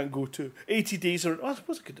that I can't go to. 80 days or... I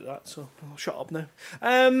suppose I could do that, so I'll shut up now.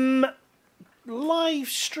 Live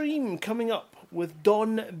stream coming up with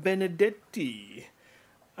Don Benedetti.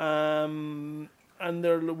 And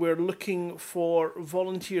we're looking for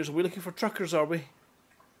volunteers. Are we looking for truckers, are we?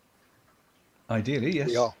 Ideally, yes.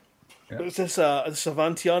 We are. Yeah. Is this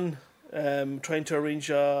Vantian trying to arrange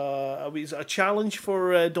a challenge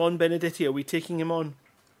for Don Benedetti? Are we taking him on?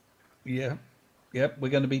 Yeah. Yep, we're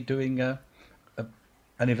going to be doing an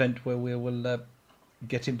event where we will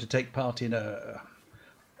get him to take part in a...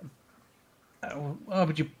 How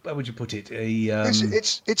would you put it?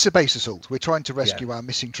 It's a base assault. We're trying to rescue our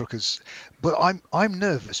missing truckers, but I'm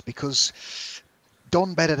nervous because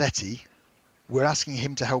Don Benedetti, we're asking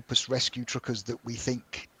him to help us rescue truckers that we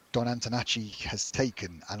think Don Antonacci has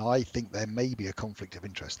taken, and I think there may be a conflict of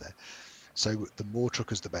interest there. So the more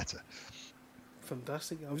truckers, the better.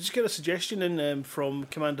 Fantastic. I've just got a suggestion in from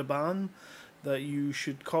Commander Ban that you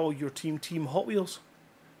should call your team Hot Wheels.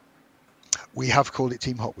 We have called it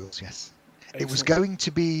Team Hot Wheels, yes. Excellent. It was going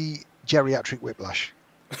to be Geriatric Whiplash,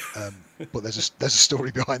 but there's a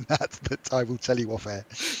story behind that I will tell you off air.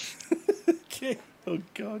 Okay. Oh,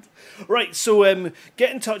 God. Right, so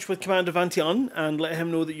get in touch with Commander Vantian and let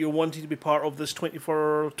him know that you're wanting to be part of this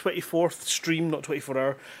 24th stream, not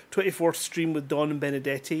 24-hour, 24th stream with Don and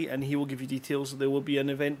Benedetti, and he will give you details. There will be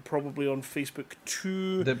an event probably on Facebook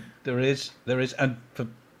too. There is, and for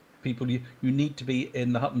people, you need to be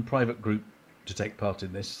in the Hutton private group to take part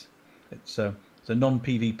in this. It's a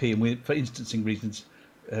non-PvP, and for instancing reasons,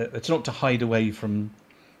 it's not to hide away from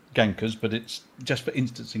gankers, but it's just for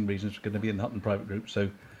instancing reasons. We're going to be in the Hutton private group, so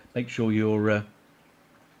make sure you're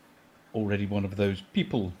already one of those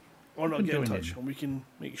people. Or not, get in touch, and we can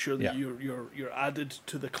make sure that you're added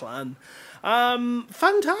to the clan.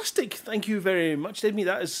 Fantastic! Thank you very much, Demi.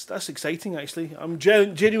 That's exciting. Actually, I'm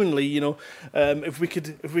genuinely, if we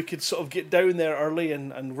could sort of get down there early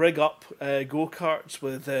and rig up go karts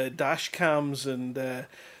with dash cams and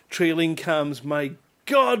trailing cams. My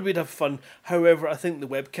God, we'd have fun. However, I think the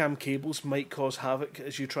webcam cables might cause havoc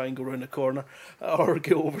as you try and go around a corner or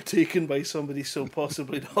get overtaken by somebody, so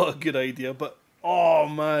possibly not a good idea. But oh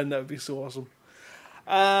man, that would be so awesome.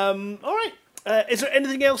 All right. Is there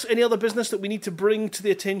anything else, any other business that we need to bring to the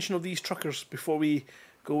attention of these truckers before we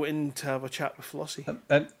go in to have a chat with Flossie?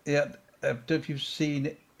 I don't know if you've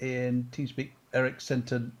seen in TeamSpeak, Eric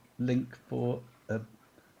sent a link for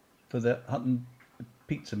the Hutton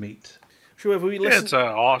pizza meet. Sure, have we listened? It's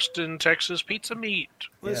Austin, Texas pizza meet.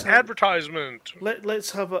 Advertisement.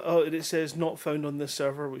 Let's have it says not found on this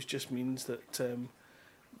server, which just means that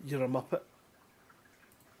you're a muppet.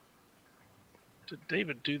 Did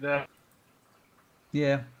David do that?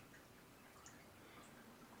 Yeah.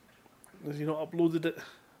 Has he not uploaded it?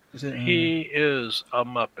 He is a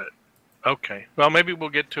muppet. Okay. Well, maybe we'll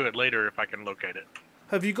get to it later if I can locate it.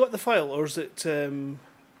 Have you got the file, or is it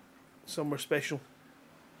somewhere special?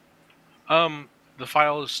 The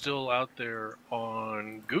file is still out there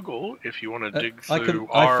on Google if you want to dig through.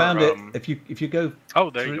 I found it. If you go. Oh,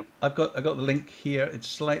 there you go. I've got the link here. It's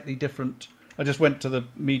slightly different. I just went to the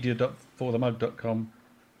media.forthemug.com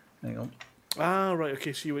Hang on. Ah, right,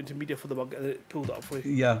 okay, so you went to media for the bug and it pulled it up for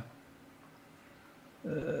you. Yeah.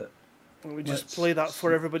 Let me just play that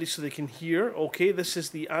for everybody so they can hear. Okay, this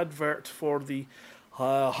is the advert for the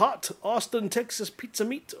Hot Austin, Texas Pizza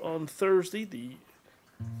Meet on Thursday, the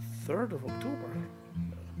 3rd of October.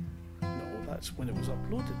 No, that's when it was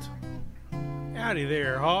uploaded. Howdy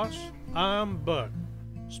there, Hoss. I'm Buck,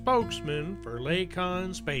 spokesman for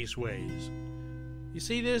Lakon Spaceways. You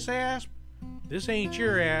see this asp? This ain't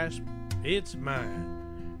your asp, it's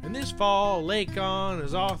mine. And this fall, Lakon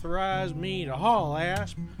has authorized me to haul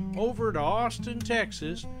asp over to Austin,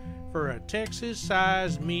 Texas for a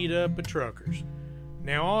Texas-sized meetup of truckers.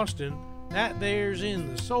 Now, Austin, that there's in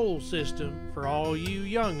the soul system for all you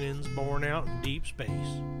youngins born out in deep space.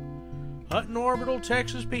 Hutton Orbital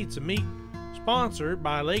Texas Pizza Meet, sponsored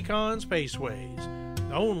by Lakon Spaceways,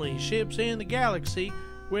 the only ships in the galaxy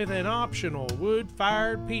with an optional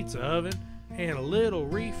wood-fired pizza oven and a little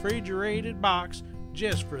refrigerated box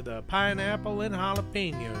just for the pineapple and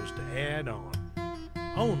jalapenos to add on.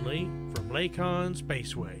 Only from Lakon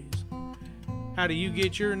Spaceways. How do you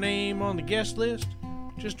get your name on the guest list?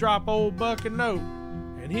 Just drop old Buck a note,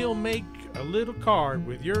 and he'll make a little card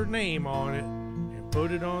with your name on it and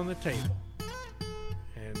put it on the table.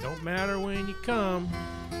 And don't matter when you come,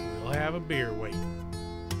 we'll have a beer waiting.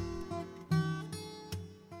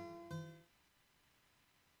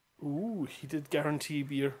 Ooh, he did guarantee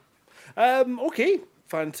beer. Okay,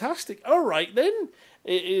 fantastic. All right then,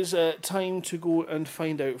 it is time to go and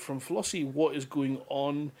find out from Flossie what is going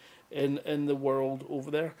on in the world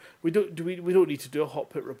over there. We don't need to do a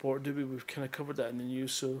hot pit report, do we? We've kind of covered that in the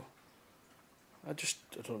news, so I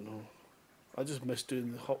don't know. I just miss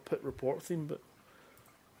doing the hot pit report theme, but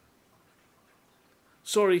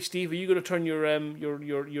sorry, Steve, are you going to turn your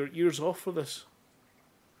ears off for this?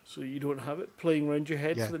 So you don't have it playing around your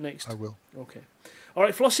head for the next... I will. Okay. All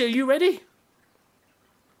right, Flossie, are you ready?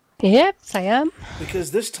 Yep, I am.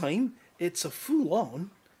 Because this time, it's a full-on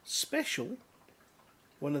special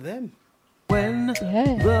one of them. When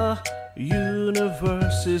the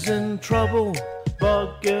universe is in trouble,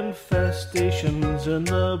 bug infestations in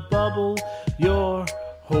the bubble, your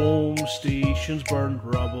home station's burned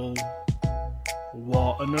rubble.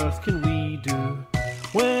 What on earth can we do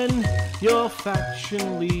when your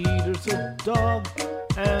faction leader's a dog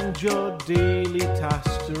and your daily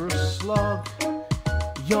tasks are a slog?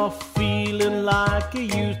 You're feeling like a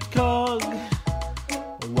used cog.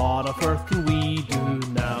 What on earth can we do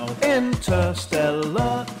now?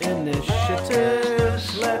 Interstellar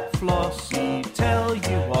initiatives. Let Flossie tell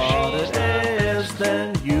you what it is.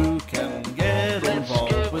 Then you can get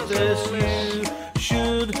involved with this. You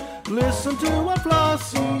should listen to what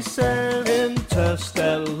Flossie says.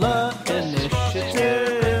 Interstellar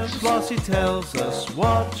initiatives. Flossie tells us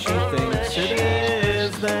what she thinks it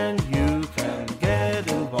is. Then you can get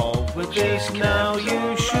involved with this. Now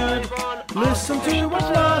you should listen to what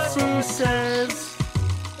Flossie says.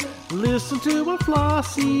 Listen to what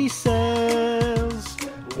Flossie says.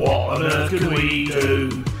 What on earth can we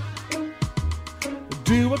do?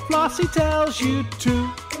 Do what Flossie tells you to.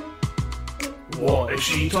 What if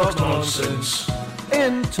she talks nonsense?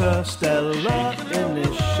 Interstellar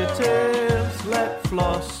initiatives. Let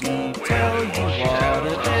Flossie tell you what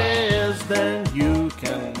it is. Then you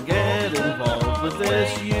can get involved with this.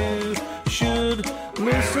 You should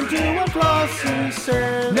listen to what Flossie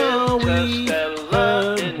said. Now we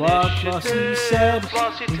heard what Flossie said.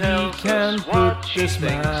 We can put this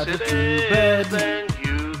matter to bed.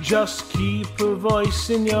 Just keep her voice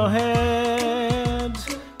in your head.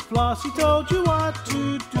 Flossie told you what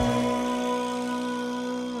to do.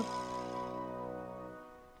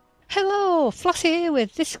 Hello, Flossie here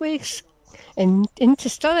with this week's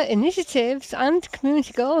Interstellar Initiatives and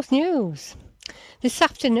Community Goals news. This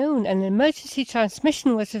afternoon, an emergency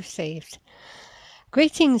transmission was received.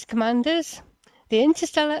 Greetings, Commanders. The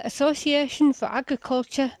Interstellar Association for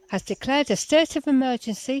Agriculture has declared a state of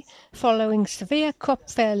emergency following severe crop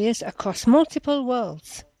failures across multiple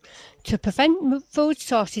worlds. To prevent food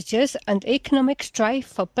shortages and economic strife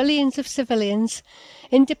for billions of civilians,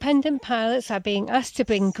 independent pilots are being asked to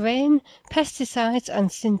bring grain, pesticides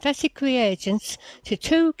and synthetic reagents to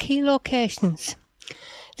 2 key locations.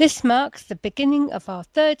 This marks the beginning of our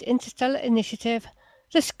third interstellar initiative,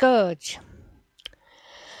 the Scourge.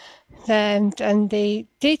 And the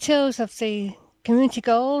details of the community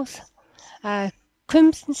goals are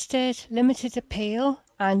Crimson State Limited Appeal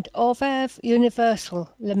and Overv Universal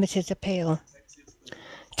Limited Appeal.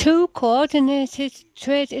 2 coordinated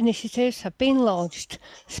trade initiatives have been launched,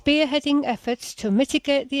 spearheading efforts to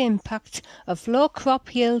mitigate the impact of low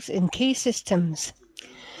crop yields in key systems.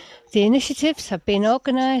 The initiatives have been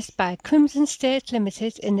organised by Crimson State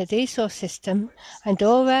Limited in the DSO system and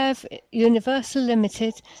OREV Universal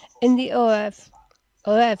Limited in the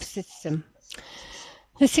OREV system.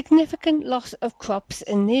 The significant loss of crops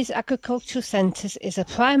in these agricultural centres is a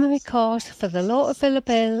primary cause for the low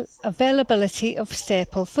availability of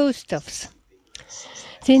staple foodstuffs.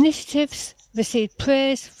 The initiatives received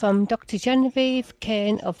praise from Dr. Genevieve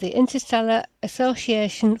Kane of the Interstellar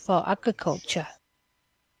Association for Agriculture.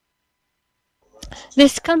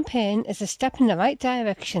 This campaign is a step in the right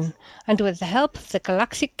direction, and with the help of the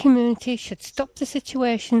galactic community should stop the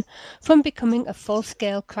situation from becoming a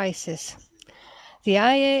full-scale crisis. The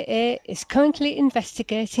IAA is currently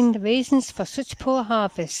investigating the reasons for such poor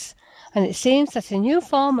harvests, and it seems that a new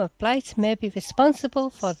form of blight may be responsible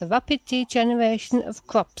for the rapid degeneration of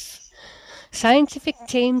crops. Scientific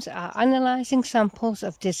teams are analysing samples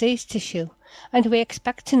of diseased tissue, and we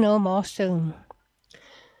expect to know more soon.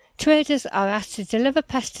 Traders are asked to deliver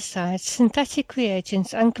pesticides, synthetic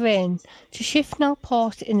reagents and grain to Shifnal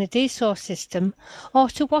Port in the DSO system or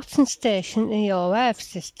to Watson Station in the OREV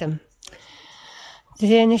system.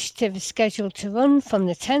 The initiative is scheduled to run from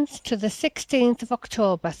the 10th to the 16th of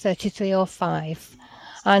October 3305.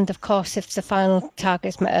 And of course, if the final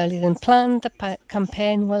targets met earlier than planned, the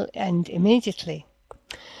campaign will end immediately.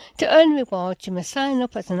 To earn rewards, you must sign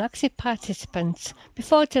up as an active participant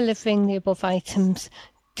before delivering the above items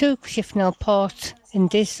to Shifnal Port in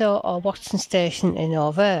DSO or Watson Station in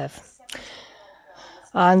OREV.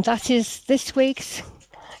 And that is this week's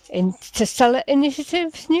Interstellar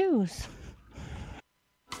Initiatives news.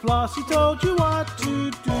 Flossie told you what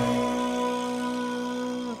to do.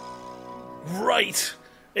 Right,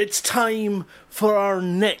 it's time for our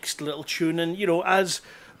next little tune. And, you know, as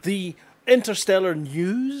the interstellar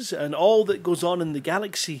news and all that goes on in the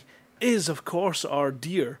galaxy is, of course, our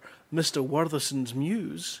dear Mr. Wortherson's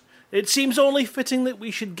muse, it seems only fitting that we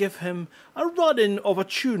should give him a run-in of a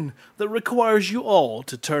tune that requires you all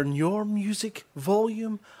to turn your music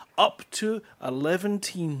volume up to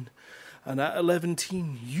 11-teen. And at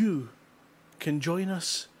 11-teen, you can join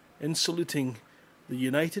us in saluting the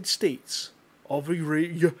United States of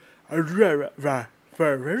America.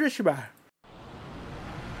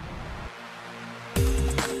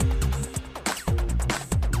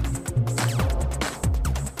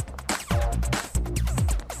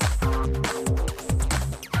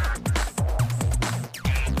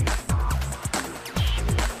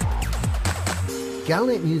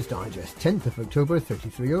 Galnet News Digest, 10th of October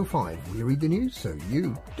 3305. We read the news so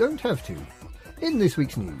you don't have to. In this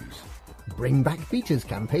week's news, Bring Back Beaters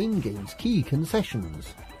campaign gains key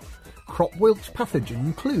concessions. Crop wilt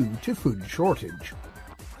pathogen clue to food shortage.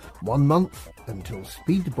 1 month until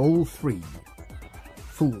Speedball 3.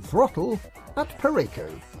 Full throttle at Pareko.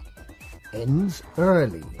 Ends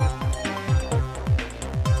early.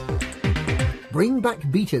 Bring Back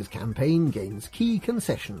Beaters campaign gains key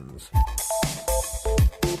concessions.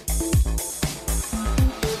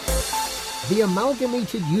 The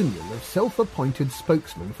Amalgamated Union of Self-Appointed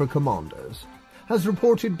Spokesmen for Commanders has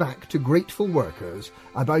reported back to grateful workers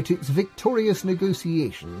about its victorious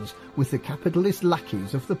negotiations with the capitalist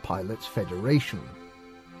lackeys of the Pilots Federation.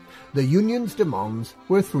 The union's demands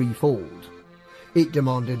were threefold. It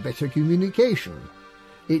demanded better communication.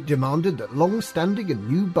 It demanded that long-standing and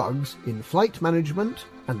new bugs in flight management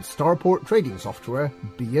and starport trading software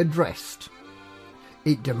be addressed.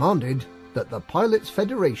 It demanded that the Pilots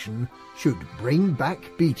Federation should bring back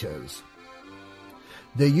beaters.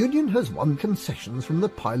 The union has won concessions from the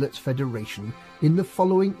Pilots Federation in the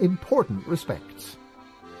following important respects.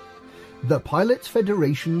 The Pilots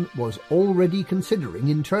Federation was already considering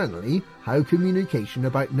internally how communication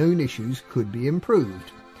about known issues could be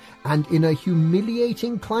improved, and in a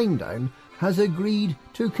humiliating climb-down has agreed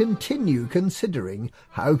to continue considering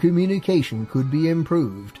how communication could be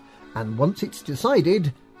improved, and once it's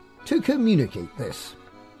decided, to communicate this.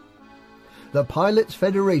 The Pilots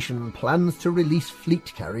Federation plans to release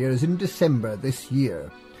fleet carriers in December this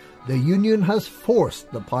year. The union has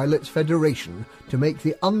forced the Pilots Federation to make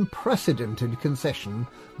the unprecedented concession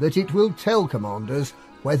that it will tell commanders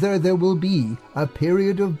whether there will be a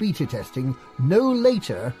period of beta testing no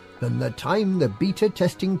later than the time the beta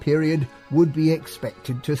testing period would be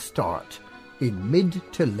expected to start, in mid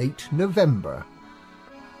to late November.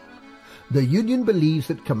 The union believes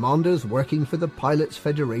that commanders working for the Pilots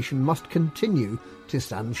Federation must continue to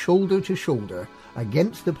stand shoulder to shoulder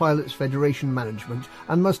against the Pilots Federation management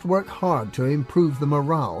and must work hard to improve the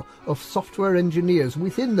morale of software engineers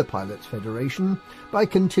within the Pilots Federation by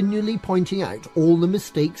continually pointing out all the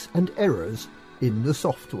mistakes and errors in the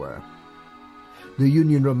software. The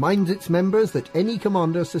Union reminds its members that any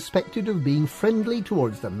commander suspected of being friendly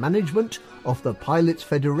towards the management of the Pilots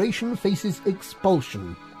Federation faces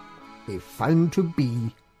expulsion if found to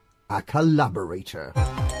be a collaborator.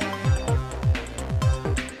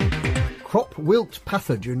 Crop wilt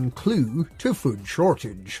pathogen clue to food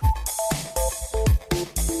shortage.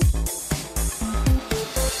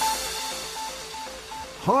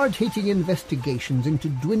 Hard-hitting investigations into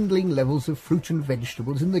dwindling levels of fruit and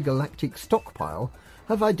vegetables in the galactic stockpile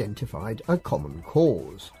have identified a common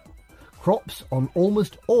cause. Crops on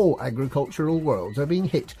almost all agricultural worlds are being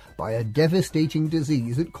hit by a devastating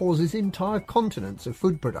disease that causes entire continents of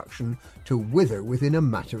food production to wither within a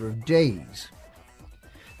matter of days.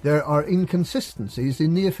 There are inconsistencies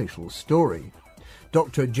in the official story.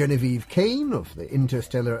 Dr. Genevieve Kane of the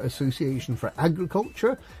Interstellar Association for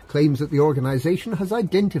Agriculture claims that the organisation has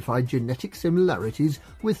identified genetic similarities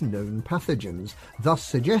with known pathogens, thus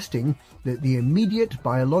suggesting that the immediate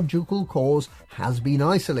biological cause has been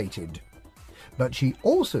isolated. But she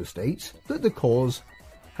also states that the cause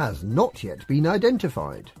has not yet been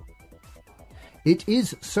identified. It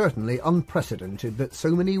is certainly unprecedented that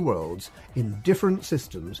so many worlds in different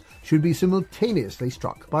systems should be simultaneously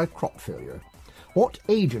struck by crop failure. What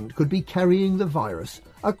agent could be carrying the virus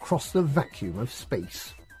across the vacuum of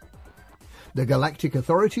space? The galactic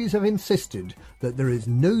authorities have insisted that there is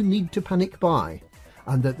no need to panic buy,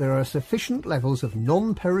 and that there are sufficient levels of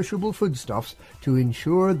non-perishable foodstuffs to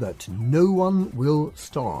ensure that no one will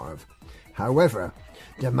starve. However,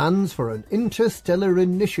 demands for an interstellar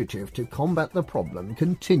initiative to combat the problem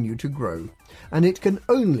continue to grow, and it can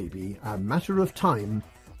only be a matter of time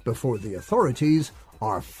before the authorities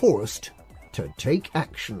are forced to take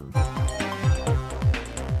action.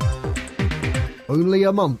 Only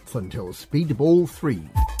a month until Speedball 3.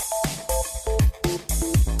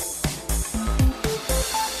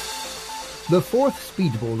 The fourth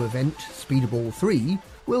Speedball event, Speedball 3,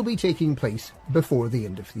 will be taking place before the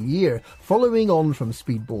end of the year, following on from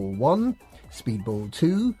Speedball 1, Speedball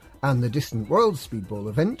 2, and the Distant Worlds Speedball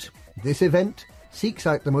event. This event seeks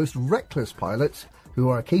out the most reckless pilots who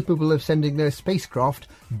are capable of sending their spacecraft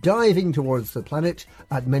diving towards the planet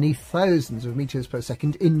at many thousands of meters per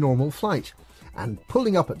second in normal flight, and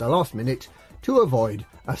pulling up at the last minute to avoid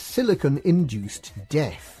a silicon-induced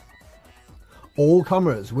death. All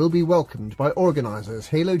comers will be welcomed by organisers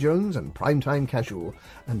Halo Jones and Primetime Casual,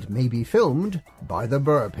 and may be filmed by the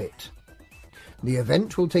Burr Pit. The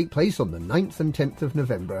event will take place on the 9th and 10th of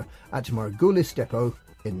November at Margulis Depot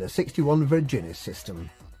in the 61 Virginis system.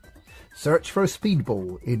 Search for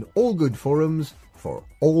Speedball in all good forums for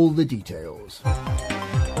all the details.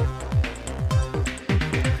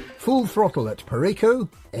 Full Throttle at Pareko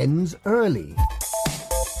ends early.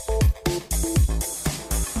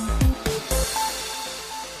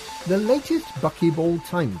 The latest Buckyball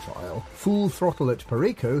time trial, Full Throttle at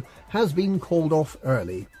Pareko, has been called off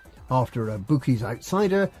early, after a Bookies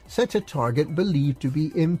outsider set a target believed to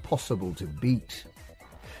be impossible to beat.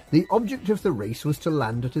 The object of the race was to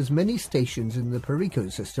land at as many stations in the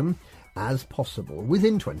Pareko system as possible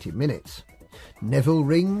within 20 minutes. Neville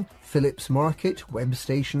Ring, Phillips Market, Webb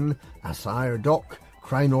Station, Asire Dock,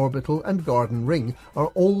 Crown Orbital and Garden Ring are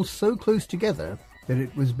all so close together that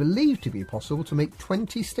it was believed to be possible to make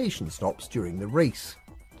 20 station stops during the race.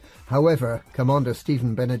 However, Commander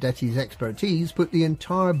Stephen Benedetti's expertise put the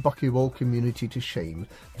entire Buckyball community to shame,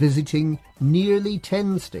 visiting nearly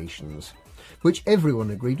 10 stations, which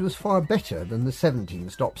everyone agreed was far better than the 17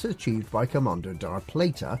 stops achieved by Commander Dar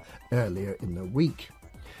Plata earlier in the week.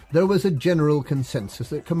 There was a general consensus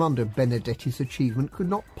that Commander Benedetti's achievement could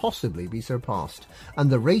not possibly be surpassed, and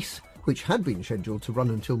the race, which had been scheduled to run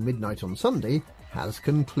until midnight on Sunday, has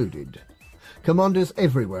concluded. Commanders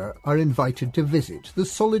everywhere are invited to visit the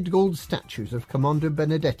solid gold statues of Commander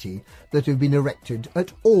Benedetti that have been erected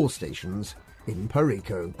at all stations in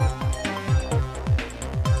Pareko.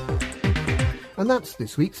 And that's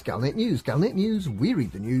this week's Galnet News. Galnet News, we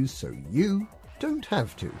read the news so you don't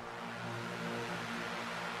have to.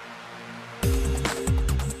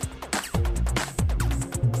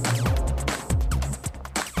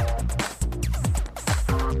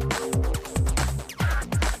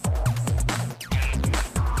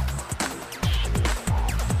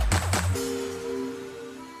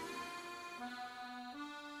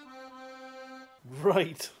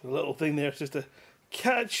 Right, a little thing there just to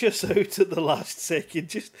catch us out at the last second.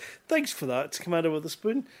 Just thanks for that, Commander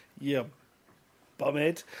Witherspoon. Yeah,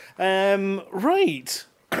 bumhead. Right,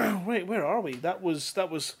 right. Where are we? That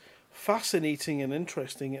was fascinating and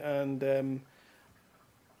interesting, and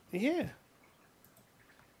yeah.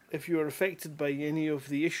 If you are affected by any of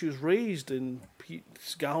the issues raised in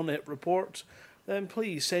Pete's Galnet report, then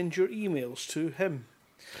please send your emails to him.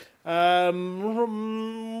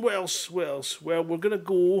 What else? Well, we're going to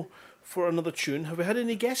go for another tune. Have we had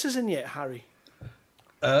any guesses in yet, Harry?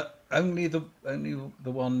 Only the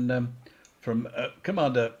one from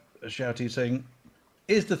Commander Shouty saying,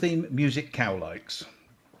 "Is the theme music cow likes?"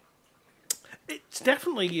 It's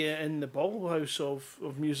definitely in the ball house of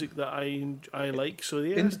music that I like. So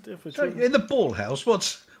yeah, it's definitely in the ball house.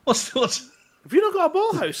 What's? Have you not got a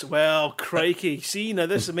ball house? Well, crikey! See, now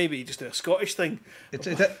this is maybe just a Scottish thing.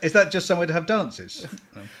 Is that just somewhere to have dances?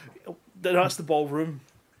 That's the ballroom.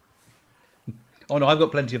 Oh no, I've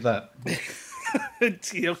got plenty of that.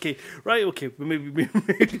 Okay, right, okay. Maybe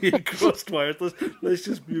crossed wires. Let's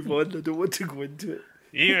just move on. I don't want to go into it.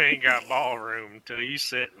 You ain't got ballroom till you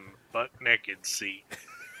sit in butt naked seat.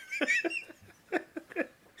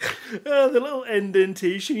 The little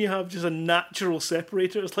indentation you have, just a natural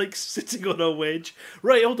separator. It's like sitting on a wedge.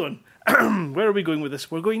 Right, hold on. Where are we going with this?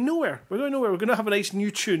 We're going nowhere. We're going to have a nice new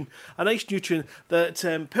tune. A nice new tune that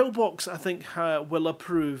Pillbox, I think, will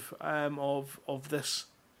approve of this.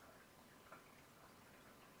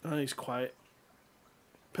 Oh, he's quiet.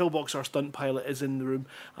 Pillbox, our stunt pilot, is in the room,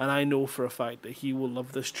 and I know for a fact that he will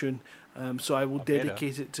love this tune. So I will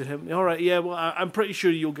dedicate it to him. All right, yeah, well, I'm pretty sure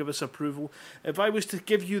you'll give us approval. If I was to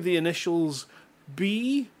give you the initials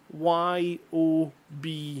BYOB.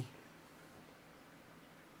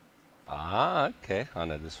 Okay, I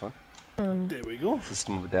know this one. There we go.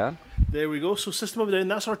 System of a Down. There we go. So System of a Down,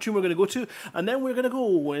 that's our tune we're going to go to. And then we're going to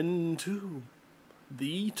go into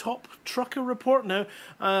the Top Trucker Report now.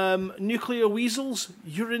 Nuclear Weasels,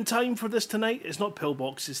 you're in time for this tonight. It's not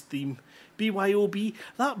Pillbox's theme. BYOB.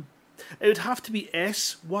 It would have to be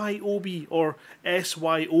SYOB or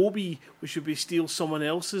SYOB, which would be steal someone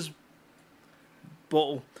else's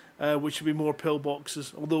bottle, which would be more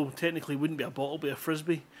Pillboxes. Although technically it wouldn't be a bottle, it'd be a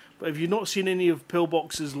frisbee. But if you've not seen any of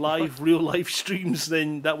Pillbox's real life streams,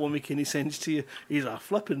 then that won't make any sense to you. He's a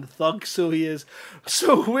flipping thug, so he is.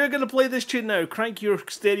 So we're going to play this tune now. Crank your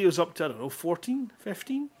stereos up to, 14,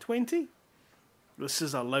 15, 20? This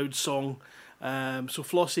is a loud song. So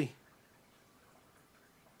Flossie.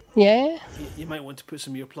 Yeah? You might want to put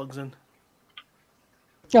some earplugs in.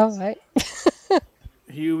 All right.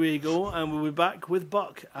 Here we go, and we'll be back with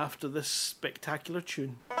Buck after this spectacular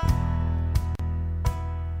tune.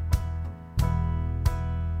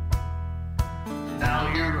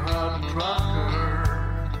 Now you're a hot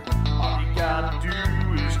trucker. All you gotta do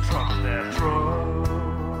is truck that truck.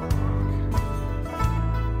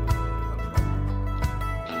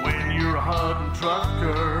 When you're a hot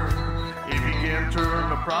trucker, if you can't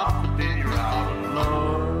turn a profit, then you're out of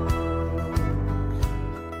luck.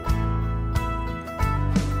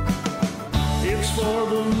 It's for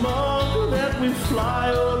the mug that we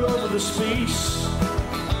fly all over the space.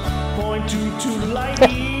 .22 light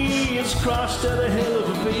is crossed at a hell of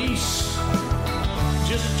a pace.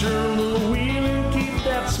 Just turn the wheel and keep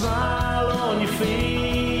that smile on your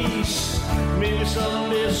face. Maybe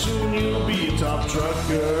someday soon you'll be a top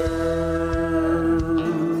trucker.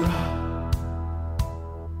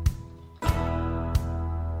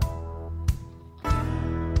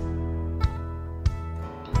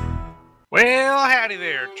 Well, howdy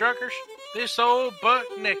there, truckers. This old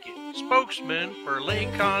buck-naked spokesman for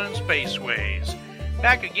Lakon Spaceways.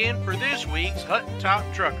 Back again for this week's Hut Top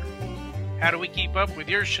Trucker. How do we keep up with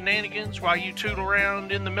your shenanigans while you tootle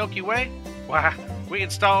around in the Milky Way? Why, we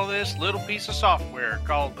install this little piece of software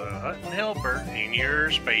called the Hutton Helper in your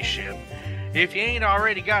spaceship. If you ain't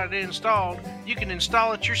already got it installed, you can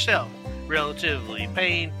install it yourself, relatively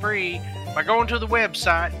pain-free, by going to the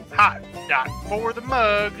website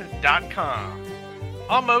hot.forthemug.com.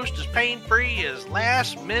 Almost as pain-free as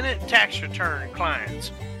last-minute tax return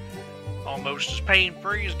clients. Almost as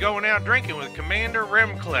pain-free as going out drinking with Commander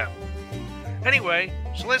Remclep. Anyway,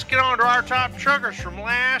 so let's get on to our top truckers from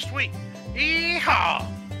last week. Yeehaw!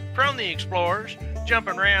 From the Explorers,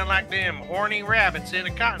 jumping around like them horny rabbits in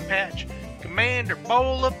a cotton patch, Commander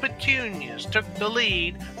Bowl of Petunias took the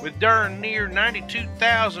lead with darn near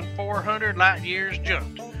 92,400 light years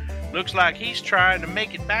jumped. Looks like he's trying to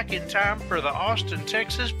make it back in time for the Austin,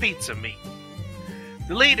 Texas pizza meet.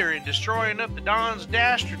 The leader in destroying up the Don's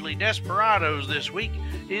dastardly desperados this week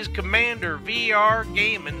is Commander VR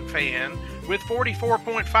Gaming Fan with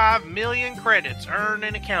 44.5 million credits earned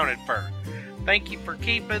and accounted for. Thank you for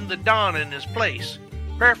keeping the Don in his place,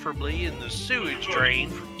 preferably in the sewage drain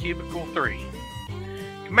from Cubicle 3.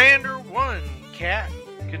 Commander 1 Cat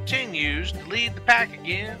continues to lead the pack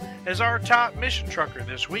again as our top mission trucker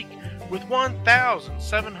this week with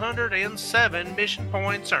 1,707 mission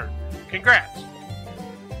points earned. Congrats!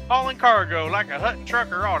 Hauling cargo like a Hutton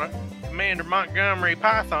trucker oughta. Commander Montgomery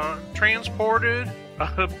Python transported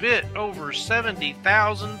a bit over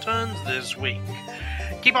 70,000 tons this week.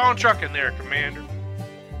 Keep on trucking there, Commander.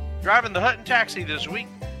 Driving the Hutton taxi this week,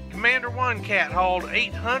 Commander One Cat hauled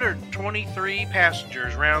 823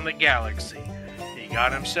 passengers around the galaxy. He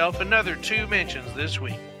got himself another 2 mentions this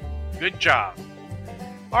week. Good job.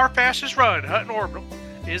 Our fastest run, Hutton Orbital,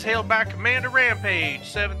 is hailed by Commander Rampage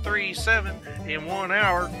 737 in 1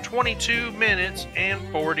 hour, 22 minutes, and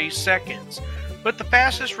 40 seconds. But the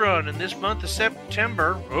fastest run in this month of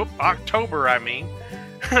October,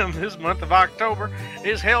 this month of October,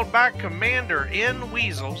 is held by Commander N.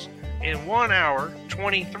 Weasels in 1 hour,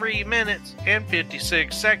 23 minutes, and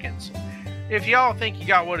 56 seconds. If y'all think you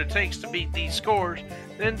got what it takes to beat these scores,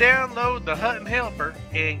 then download the Hutton Helper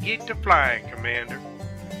and get to flying, Commander.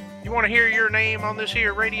 You want to hear your name on this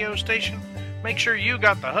here radio station? Make sure you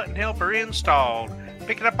got the Hutton Helper installed.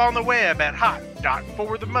 Pick it up on the web at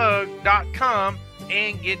hot.forthemug.com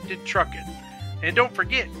and get to trucking. And don't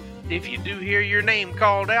forget, if you do hear your name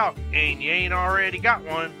called out and you ain't already got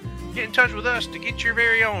one, get in touch with us to get your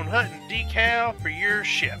very own Hutton decal for your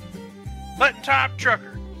ship. Hutton Top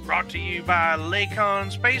Trucker, brought to you by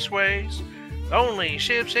Lakon Spaceways, the only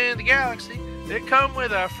ships in the galaxy that come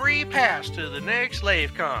with a free pass to the next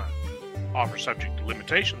LaveCon. Offer subject to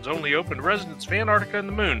limitations, only open to residents of Antarctica and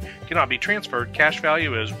the Moon. Cannot be transferred. Cash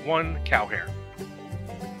value is 1 cow hair.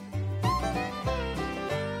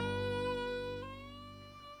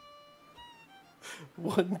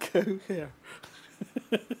 One cow hair.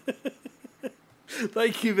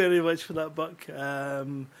 Thank you very much for that, Buck.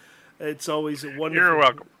 It's always wonderful. You're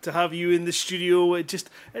welcome. To have you in the studio. I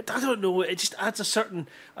don't know. It just adds a certain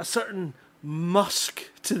musk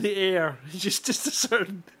to the air. Just a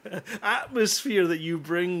certain atmosphere that you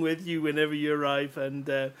bring with you whenever you arrive, and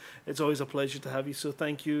it's always a pleasure to have you. So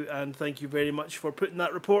thank you, and thank you very much for putting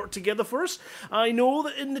that report together for us. I know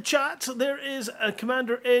that in the chat there is a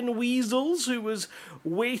Commander N. Weasels who was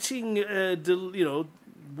waiting,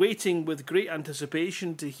 waiting with great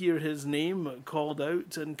anticipation to hear his name called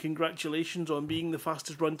out, and congratulations on being the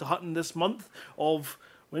fastest run to Hutton this month of,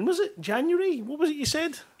 when was it? January? What was it you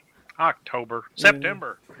said?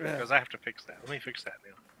 September, because I have to fix that. Let me fix that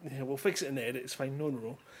now. Yeah, we'll fix it in the edit. It's fine.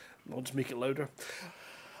 No. I'll just make it louder.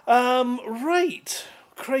 Right.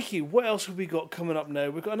 Crikey, what else have we got coming up now?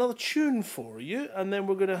 We've got another tune for you, and then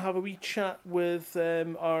we're going to have a wee chat with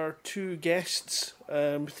our 2 guests,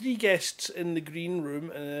 3 guests in the green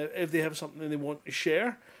room, if they have something they want to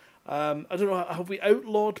share. I don't know, have we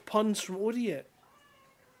outlawed puns from Odie yet?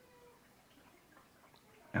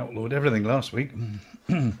 Outlawed everything last week.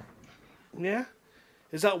 Yeah,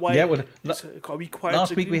 is that why? Yeah, well, are we quiet?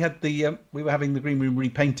 Last week we had we were having the green room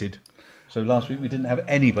repainted, so last week we didn't have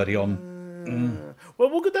anybody on. Well,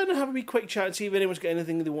 we'll go down and have a wee quick chat and see if anyone's got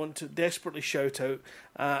anything they want to desperately shout out.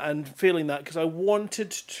 And failing that, because I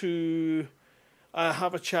wanted to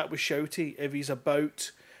have a chat with Shouty if he's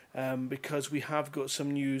about, because we have got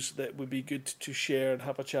some news that would be good to share and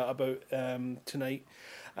have a chat about tonight.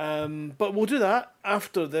 But we'll do that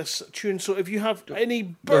after this tune. So if you have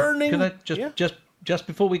any burning... Can I just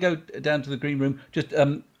before we go down to the green room, just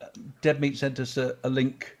Debmeat sent us a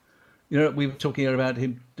link. You know, we were talking about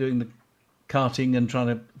him doing the karting and trying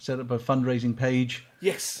to set up a fundraising page.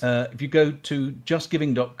 Yes. If you go to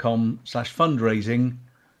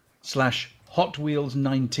justgiving.com/fundraising/Hot Wheels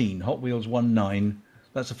 19, Hot Wheels 19,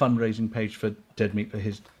 that's a fundraising page for Debmeat for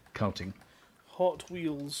his karting. Hot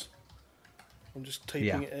Wheels... I'm just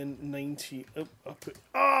typing it in 90. Oh, I put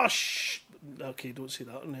okay, don't see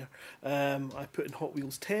that on there. I put in Hot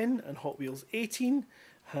Wheels 10 and Hot Wheels 18.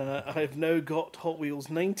 I've now got Hot Wheels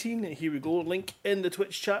 19. Here we go. Link in the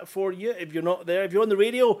Twitch chat for you. If you're not there, if you're on the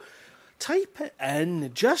radio, type it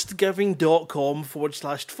in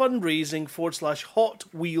justgiving.com/fundraising/Hot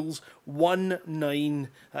Wheels 19.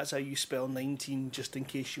 That's how you spell 19, just in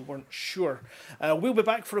case you weren't sure. We'll be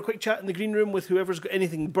back for a quick chat in the green room with whoever's got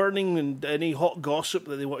anything burning and any hot gossip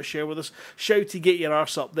that they want to share with us. Shouty, get your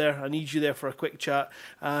arse up there. I need you there for a quick chat.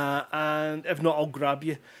 And if not, I'll grab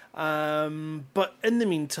you. But in the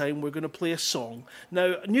meantime, we're going to play a song.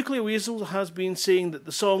 Now, Nuclear Weasel has been saying that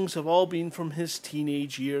the songs have all been from his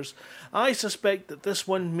teenage years. I suspect that this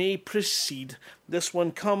one may precede. This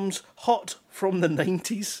one comes hot from the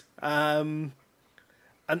 90s. And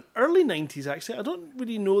early 90s, actually. I don't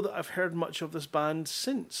really know that I've heard much of this band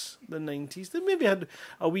since the 90s. They maybe had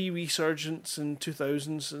a wee resurgence in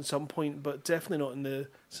 2000s at some point, but definitely not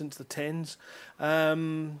since the 10s.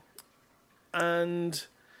 And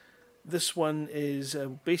this one is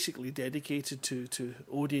basically dedicated to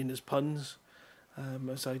Odie and his puns,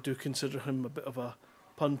 as I do consider him a bit of a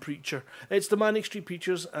pun preacher. It's the Manic Street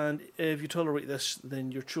Preachers, and if you tolerate this,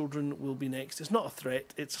 then your children will be next. It's not a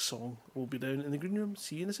threat, it's a song. We'll be down in the green room.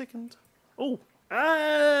 See you in a second. Oh,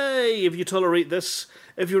 aye! If you tolerate this,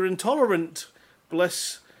 if you're intolerant,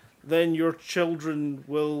 bliss, then your children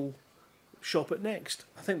will shop it next.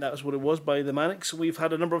 I think that was what it was by the Manics. We've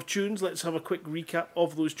had a number of tunes. Let's have a quick recap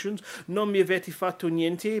of those tunes. Non mi avete fatto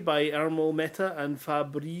niente by Ermal Meta and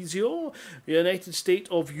Fabrizio. United State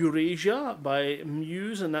of Eurasia by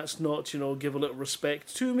Muse, and that's not, give a little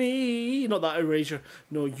respect to me. Not that Eurasia.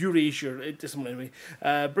 No, Eurasia. It doesn't anyway.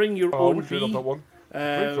 Bring Your Own Bee.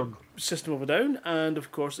 System of a Down, and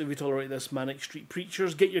of course, if you tolerate this, Manic Street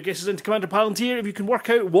Preachers. Get your guesses into Commander Palantir if you can work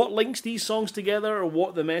out what links these songs together or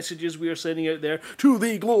what the messages we are sending out there to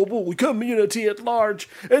the global community at large.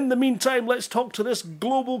 In the meantime, let's talk to this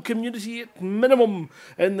global community at minimum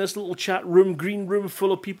in this little chat room, green room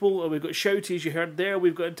full of people. We've got Shouty, as you heard there.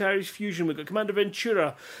 We've got Antares Fusion. We've got Commander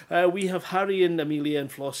Ventura. We have Harry and Amelia and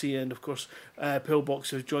Flossie, and of course,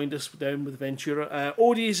 Pillbox has joined us down with Ventura.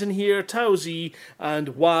 Odie's in here, Tauzi, and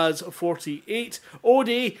Waz48.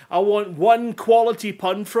 Odie, I want one quality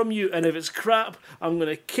pun from you, and if it's crap, I'm going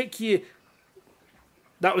to kick you.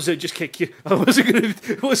 That was it, just kick you.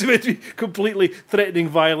 It wasn't meant to be completely threatening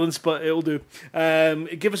violence, but it'll do.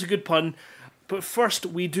 Give us a good pun. But first,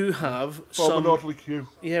 we do have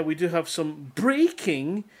Yeah, we do have some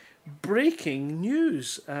breaking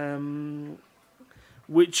news.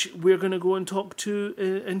 Which we're going to go and talk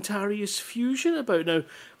to Antarius Fusion about. Now,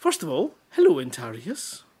 first of all, hello,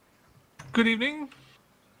 Antarius. Good evening.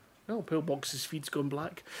 Oh, Pillbox's feed's gone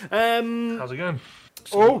black. How's it going?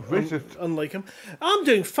 Unlike him. I'm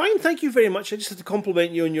doing fine, thank you very much. I just had to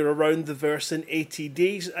compliment you on your Around the Verse in 80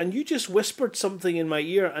 days, and you just whispered something in my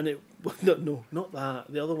ear, and it... No, not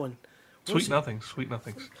that, the other one. Sweet nothings.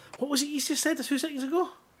 What was it you just said 2 seconds ago?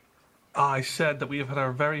 I said that we have had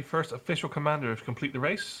our very first official commander to complete the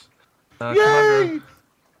race. Yay!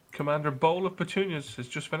 Commander Bowl of Petunias has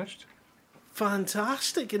just finished.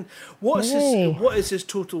 Fantastic. And what is his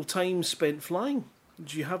total time spent flying?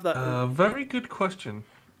 Do you have that? Very good question.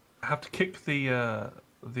 I have to kick the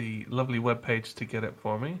lovely webpage to get it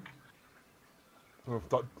for me.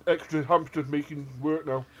 That extra hamster's making work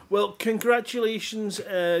now. Well, congratulations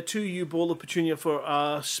to you, Bowl of Petunia, for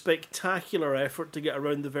a spectacular effort to get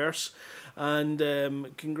Around the Verse, and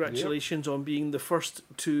congratulations on being the first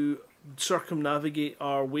to circumnavigate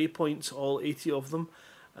our waypoints, all 80 of them.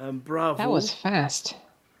 Bravo. That was fast.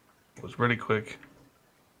 It was really quick.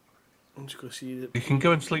 I'm just going to see that. You can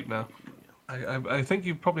go and sleep now. I think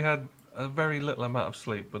you've probably had a very little amount of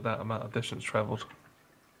sleep with that amount of distance travelled.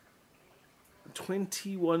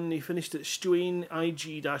 21, he finished at Stuane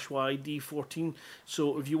IG-Y D14,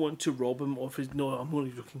 so if you want to rob him of his... No, I'm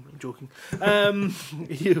only joking.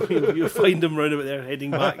 You'll find him round about there,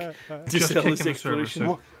 heading back to sell his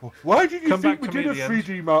exploration. Why did you think we did a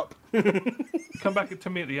 3D map? Come back to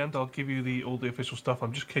me at the end, I'll give you all the official stuff.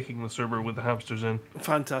 I'm just kicking the server with the hamsters in.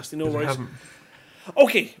 Fantastic, no worries.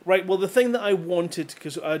 Okay, right, well, the thing that I wanted,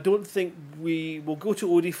 because I don't think we will go to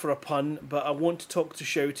Odie for a pun, but I want to talk to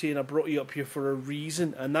Shouty, and I brought you up here for a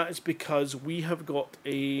reason, and that is because we have got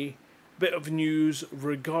a bit of news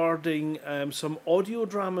regarding some audio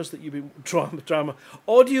dramas that you've been...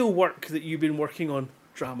 audio work that you've been working on.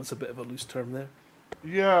 Drama's a bit of a loose term there.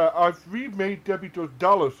 Yeah, I've remade Debbie Does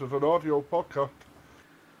Dallas as an audio podcast.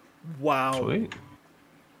 Wow. Sweet.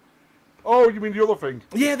 Oh, you mean the other thing?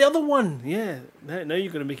 Yeah, the other one. Yeah. Now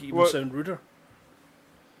you're going to make it even sound ruder.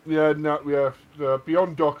 Yeah,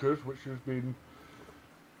 Beyond Dockers, which has been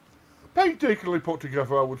painstakingly put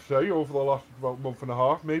together, I would say, over the last about month and a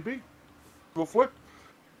half, maybe, roughly.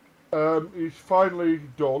 It's finally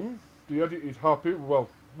done. The edit is happy. Well,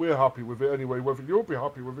 we're happy with it anyway. Whether you'll be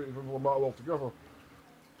happy with it is another matter altogether.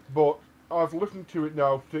 But I've listened to it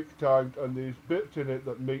now 6 times, and there's bits in it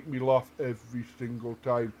that make me laugh every single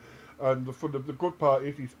time. And the good part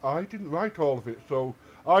is I didn't write all of it, so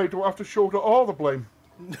I don't have to shoulder all the blame.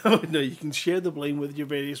 No, you can share the blame with your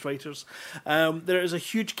various writers. There is a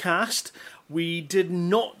huge cast. We did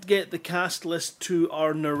not get the cast list to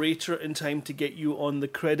our narrator in time to get you on the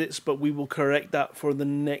credits, but we will correct that for the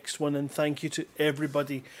next one. And thank you to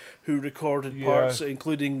everybody who recorded parts,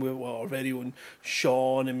 including our very own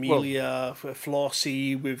Sean, Amelia,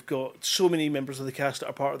 Flossie. We've got so many members of the cast that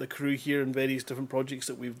are part of the crew here in various different projects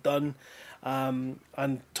that we've done. And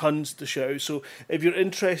tons to shout out. So if you're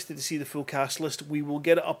interested to see the full cast list, we will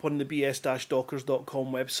get it up on the bs-dockers.com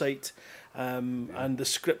website, and the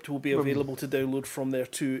script will be available to download from there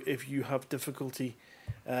too if you have difficulty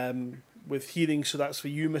hearing, so that's for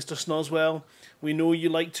you, Mr. Snoswell. We know you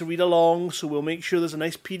like to read along, so we'll make sure there's a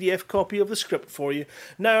nice PDF copy of the script for you.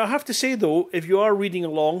 Now, I have to say, though, if you are reading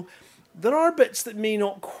along, there are bits that may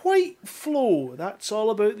not quite flow. That's all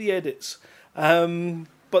about the edits.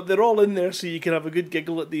 But they're all in there, so you can have a good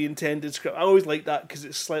giggle at the intended script. I always like that because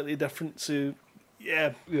it's slightly different, so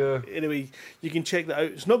yeah. Anyway, you can check that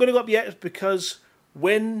out. It's not going to go up yet because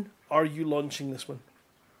when are you launching this one?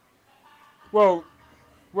 Well,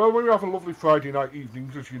 we have a lovely Friday night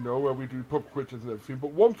evenings, as you know, where we do pub quizzes and everything.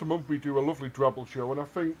 But once a month we do a lovely Drabble show, and I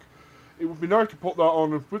think it would be nice to put that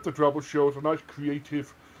on with the Drabble show as a nice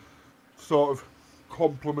creative sort of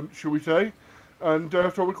compliment, shall we say. And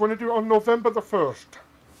so we're going to do it on November the 1st.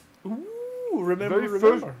 Ooh, remember. The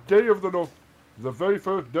very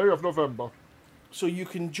first day of November. So you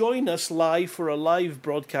can join us live for a live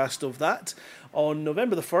broadcast of that on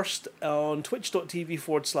November the 1st on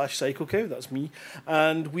twitch.tv/PsychoCow, that's me,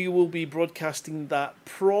 and we will be broadcasting that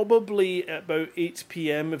probably at about 8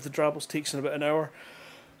 p.m. if the Drabbles takes in about an hour.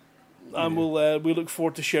 And we look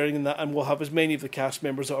forward to sharing that, and we'll have as many of the cast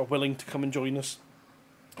members that are willing to come and join us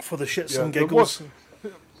for the shits and giggles.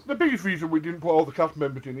 The biggest reason we didn't put all the cast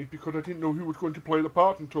members in is because I didn't know who was going to play the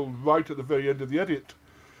part until right at the very end of the edit.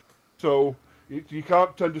 So you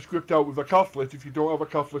can't send a script out with a cast list if you don't have a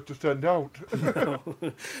cast list to send out.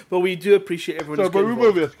 But we do appreciate everyone's but we will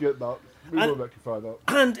investigate that. We will rectify that.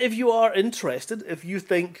 And if you are interested, if you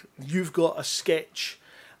think you've got a sketch,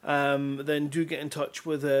 then do get in touch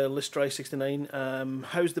with Listry69.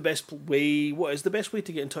 How's the best way? What is the best way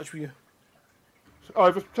to get in touch with you?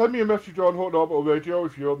 Either send me a message on Hot Normal Radio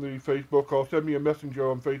if you're on the Facebook, or send me a messenger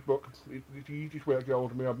on Facebook. It's the easiest way to get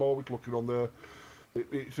hold of me. I'm always looking on there.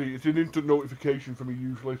 It's an instant notification for me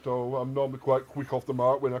usually, so I'm normally quite quick off the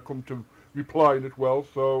mark when I come to replying as well.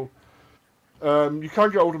 So you can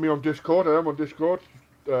get hold of me on Discord. I am on Discord,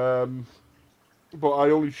 but I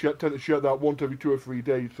only tend to share that once every 2 or 3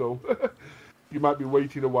 days. So you might be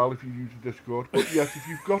waiting a while if you use the Discord. But yes, if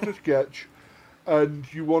you've got a sketch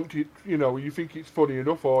and you want it, you think it's funny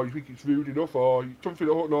enough, or you think it's rude enough, or something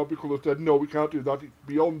that Hot Normal has said, no, we can't do that, it's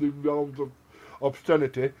beyond the realms of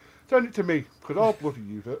obscenity, send it to me, because I'll bloody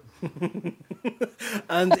use it.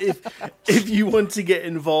 And if you want to get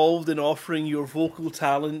involved in offering your vocal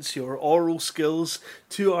talents, your oral skills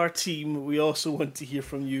to our team, we also want to hear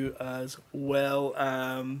from you as well.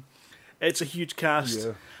 It's a huge cast.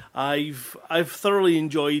 Yeah. I've thoroughly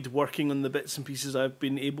enjoyed working on the bits and pieces I've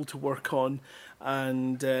been able to work on,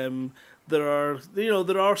 and there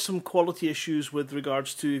are some quality issues with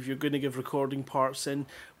regards to if you're going to give recording parts in.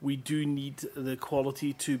 We do need the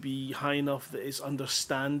quality to be high enough that it's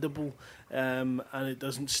understandable, and it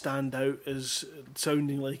doesn't stand out as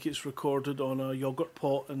sounding like it's recorded on a yogurt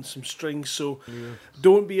pot and some strings. So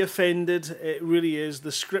don't be offended. It really is.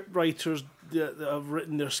 The script writers that have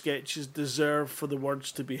written their sketches deserve for the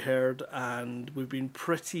words to be heard, and we've been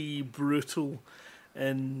pretty brutal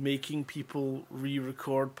in making people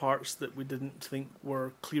re-record parts that we didn't think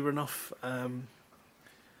were clear enough.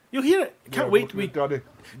 You'll hear it. Can't wait.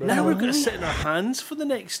 Now we're going to sit in our hands for the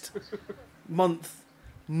next month,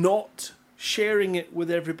 not sharing it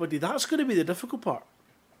with everybody. That's going to be the difficult part.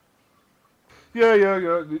 Yeah.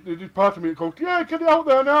 There's part of me that goes, yeah, get it out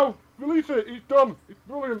there now. Release it. It's done. It's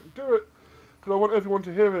brilliant. Do it. Because I want everyone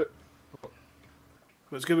to hear it.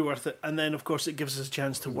 But it's going to be worth it. And then, of course, it gives us a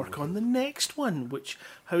chance to work on the next one, which,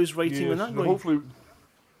 how's writing on that going? Hopefully,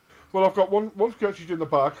 well, I've got one sketch is in the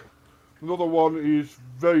back. Another one is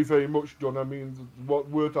very, very much done. I mean, what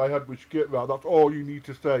words I had with Skip, that's all you need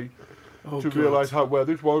to say to realise where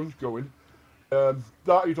this one's going.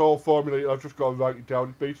 That is all formulated. I've just got to write it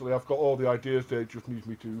down. Basically, I've got all the ideas there. It just needs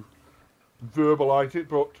me to verbalise it.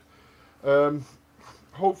 But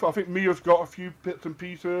hopefully, I think Mia's got a few bits and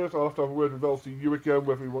pieces. I'll have to have a word with LCU again,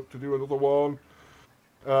 whether we want to do another one.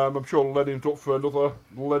 I'm sure Lenin's up for another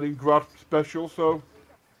Leningrad special, so...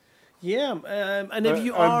 Yeah, and if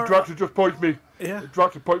you are... And Draxter just points me. Yeah.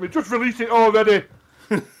 Draxter points me, just release it already!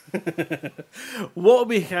 What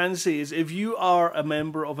we can say is if you are a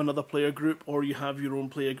member of another player group, or you have your own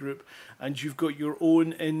player group, and you've got your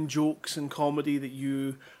own in-jokes and comedy that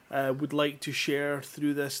you would like to share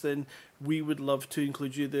through this, then we would love to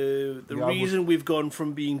include you. The reason we've gone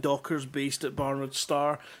from being Dockers based at Barnard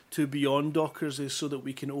Star to beyond Dockers is so that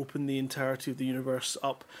we can open the entirety of the universe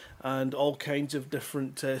up and all kinds of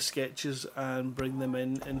different sketches and bring them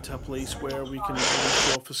into a place where we can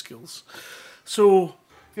show off the skills. So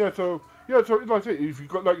like I say, if you've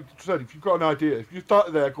got, like you said, if you've got an idea, if you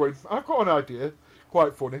start there going, I've got an idea,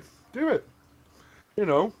 quite funny, do it.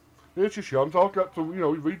 Here's your chance. I'll get to,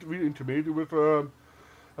 read it into me with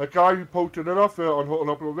a guy who posted an advert on Hutton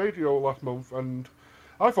Upload Radio last month, and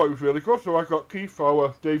I thought it was really good, so I got Keith,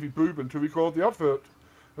 our Davy Boobin, to record the advert,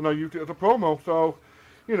 and I used it as a promo. So,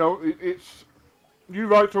 you know, it's you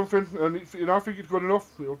write something, and it's, you know, I think it's good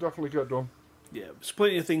enough. It'll definitely get done. Yeah, there's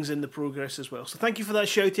plenty of things in the progress as well. So thank you for that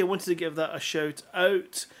shouty. I wanted to give that a shout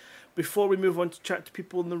out. Before we move on to chat to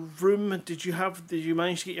people in the room, did you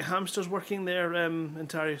manage to get your hamsters working there,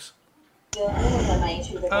 Antarius?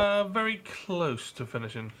 Very close to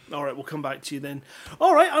finishing. All right, we'll come back to you then.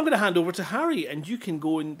 All right, I'm going to hand over to Harry, and you can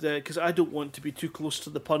go in because I don't want to be too close to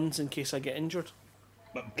the puns in case I get injured.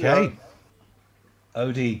 Okay.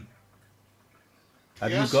 Odie,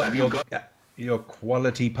 have you got your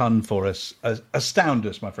quality pun for us? Astound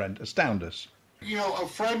us, my friend. Astound us. You know, a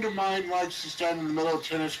friend of mine likes to stand in the middle of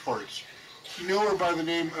tennis courts. You know her by the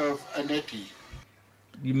name of Anetti.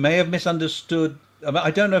 You may have misunderstood. I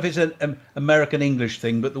don't know if it's an American English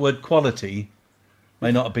thing, but the word quality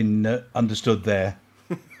may not have been understood there.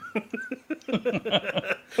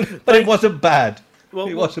 But it wasn't bad. Well,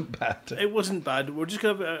 it wasn't bad. It wasn't bad. We're just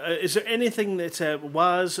going to... is there anything that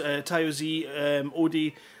Waz, Tayo Z,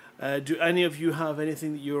 Odie, do any of you have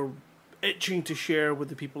anything that you're itching to share with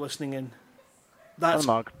the people listening in? That's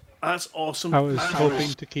awesome. I was hoping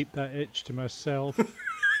to keep that itch to myself.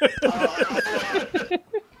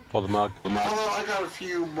 For the mug. I got a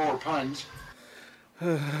few more puns.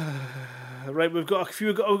 Right, we've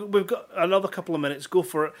got another couple of minutes. Go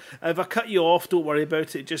for it. If I cut you off, don't worry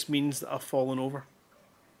about it. It just means that I've fallen over.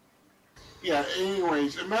 Yeah,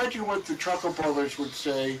 anyways, imagine what the Chuckle Brothers would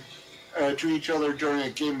say to each other during a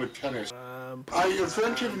game of tennis. I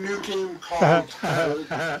invented a new game called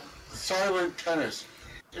Silent Tennis.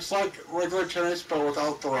 It's like regular tennis, but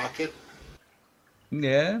without the racket.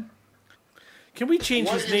 Yeah. Can we change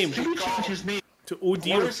his name? To Oh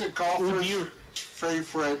Dear? What is a golfer's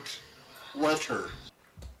favorite letter?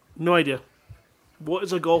 No idea. What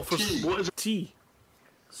is a golfer's... What is a T?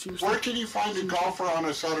 Seriously? Where can you find a golfer on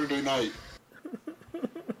a Saturday night?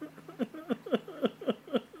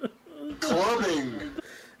 Clubbing.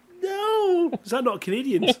 No! Is that not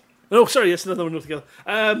Canadians? Oh, sorry, that's another one altogether.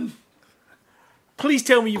 Please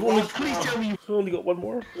tell me you've only got one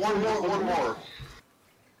more. One more.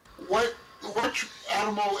 Which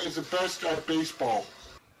animal is the best at baseball?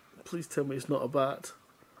 Please tell me it's not a bat.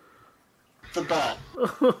 The bat.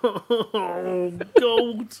 Oh,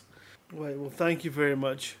 gold. Right, well, thank you very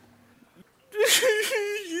much.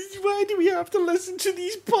 Why do we have to listen to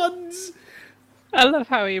these puns? I love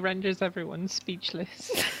how he renders everyone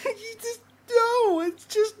speechless. It's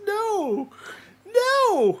just no.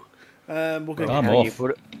 We're gonna I'm off.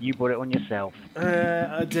 off. You put it on yourself.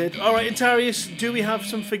 I did. All right, Antarius, do we have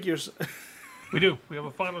some figures? We do. We have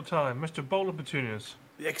a final time. Mr. Bowler Petunias.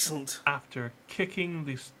 Excellent. After kicking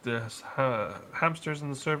the hamsters in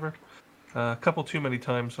the server a couple too many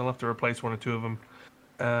times, I'll have to replace one or two of them.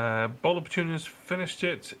 Bowler Petunias finished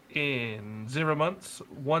it in 0 months,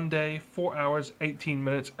 1 day, 4 hours, 18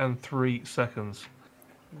 minutes, and 3 seconds.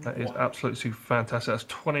 That is absolutely fantastic. That's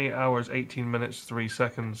 20 hours, 18 minutes, 3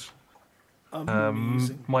 seconds.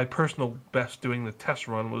 Amazing. My personal best doing the test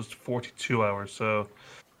run was 42 hours, so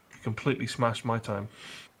completely smashed my time.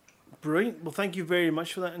 Brilliant. Well, thank you very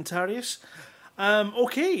much for that, Antarius.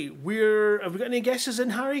 Okay, have we got any guesses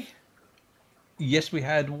in, Harry? Yes, we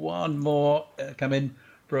had one more come in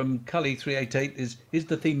from Cully388. Is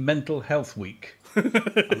the theme Mental Health Week?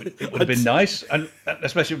 It would have been nice, and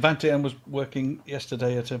especially if Vantian was working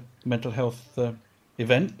yesterday at a mental health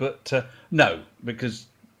event, but no, because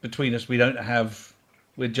between us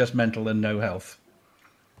we're just mental and no health.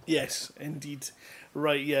 Yes, indeed.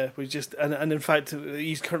 Right, yeah, and in fact,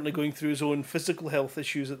 he's currently going through his own physical health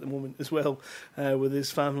issues at the moment as well, with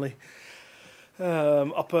his family.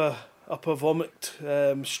 Up a vomit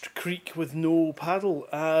creek with no paddle.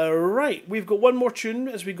 Right, we've got one more tune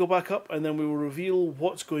as we go back up, and then we will reveal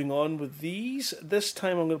what's going on with these. This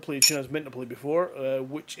time I'm going to play a tune I was meant to play before,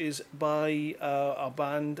 which is by a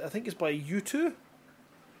band, I think it's by U2.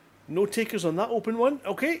 No takers on that open one.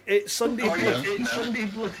 Okay, it's Sunday. It's Sunday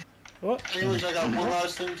Blood. What? Anyways, I got one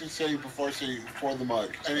last thing to say before the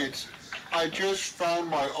mug, and it's I just found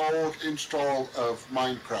my old install of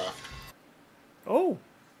Minecraft. Oh.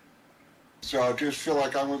 So I just feel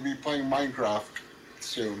like I'm going to be playing Minecraft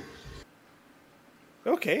soon.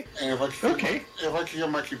 Okay. And if I can get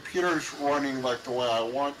my computers running like the way I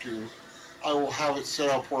want to, I will have it set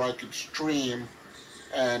up where I could stream,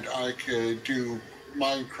 and I could do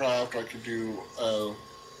Minecraft. I could do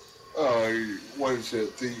what is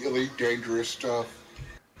it? The Elite Dangerous stuff,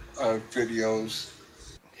 videos.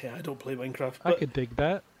 Yeah, I don't play Minecraft. I could dig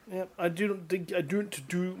that. Yeah, I don't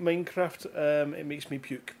do Minecraft. It makes me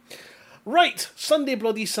puke. Right, Sunday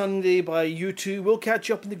Bloody Sunday by U2. We'll catch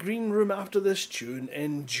you up in the green room after this tune.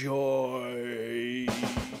 Enjoy.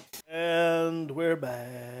 And we're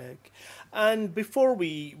back. And before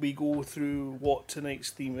we go through what tonight's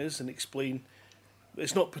theme is and explain,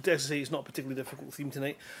 it's not a particularly difficult theme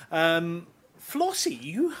tonight. Flossie,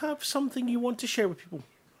 you have something you want to share with people.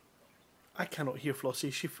 I cannot hear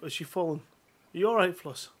Flossie. Has she fallen? Are you all right,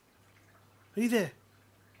 Floss? Are you there?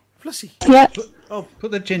 Flossie? Yeah.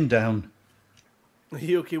 Put the gin down. Are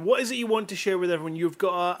you okay? What is it you want to share with everyone? You've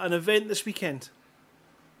got an event this weekend.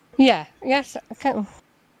 Yeah. Yes. Can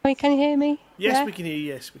you hear me? Yes, yeah? we can hear you.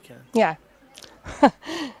 Yes, we can. Yeah.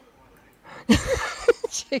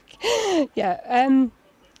 Yeah.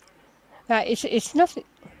 It's nothing.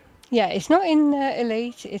 Yeah, it's not in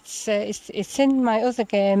Elite. It's in my other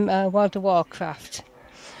game, World of Warcraft.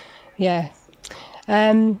 Yeah.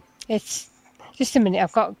 It's just a minute.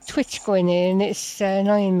 I've got Twitch going in, and it's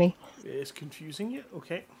annoying me. It's confusing you.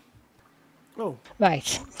 Okay. Oh.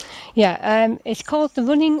 Right. Yeah. It's called the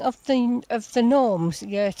Running of the Gnomes,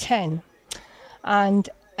 Year 10, and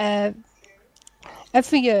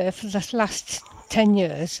every year for the last 10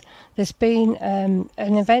 years, there's been an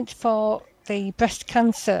event for the breast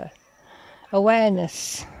cancer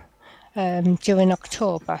awareness during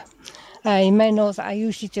October. You may know that I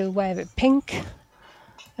usually do Wear It Pink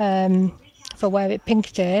for Wear It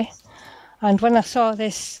Pink Day, and when I saw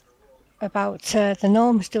this about the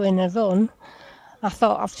gnomes doing a run, I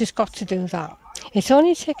thought I've just got to do that. It's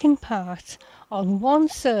only taking part on one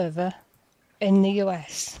server in the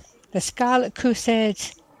US, the Scarlet Crusade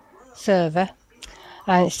server,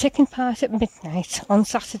 and it's taking part at midnight on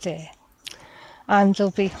Saturday. And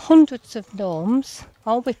there'll be hundreds of gnomes,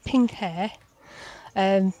 all with pink hair,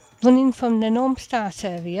 running from the Gnome Start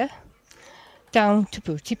area down to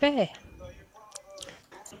Booty Bay.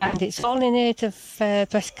 And it's all in aid of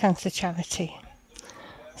breast cancer charity.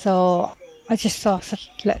 So I just thought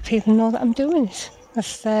I'd let people know that I'm doing it.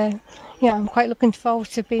 That's, I'm quite looking forward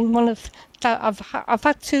to being one of that. I've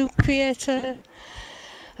had to create a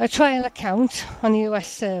trial account on the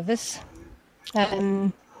US servers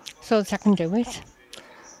so that I can do it.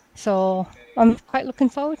 So I'm quite looking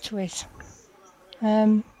forward to it.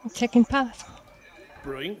 Taking part.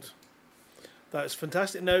 Brilliant. That's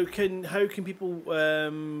fantastic. Now, how can people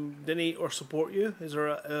donate or support you? Is there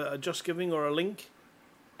a Just Giving or a link?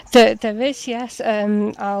 There is, yes.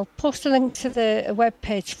 I'll post a link to the web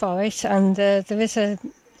page for it, and there is a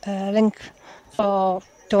link for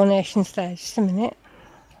donations there. Just a minute.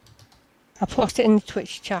 I'll post it in the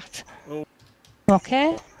Twitch chat. Oh.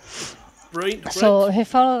 Okay. Brilliant. So if you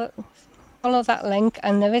follow that link,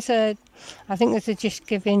 and there is I think there's a Just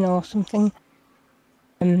Giving or something.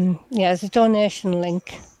 There's a donation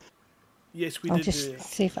link. Yes, I'll did. Just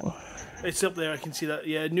see if I can. It's up there, I can see that.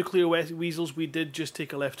 Yeah, Nuclear Weasels, we did just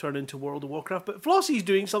take a left turn into World of Warcraft. But Flossie's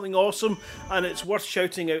doing something awesome, and it's worth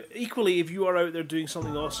shouting out. Equally, if you are out there doing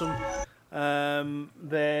something awesome,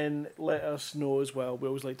 then let us know as well. We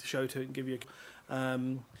always like to shout out and give you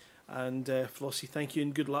Flossie, thank you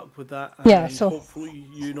and good luck with that. Yeah, and so hopefully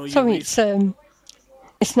sorry,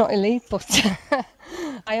 it's not elite, but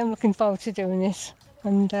I am looking forward to doing this,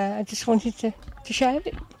 and I just wanted to share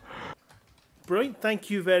it. Brilliant, thank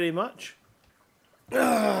you very much.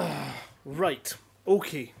 Right,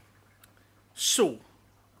 okay. So,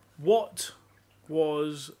 what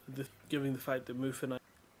was given the fact that Moof and I,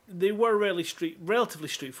 they were relatively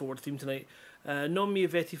straightforward theme tonight. Non mi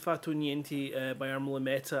avete fatto niente by Armela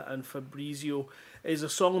Meta and Fabrizio is a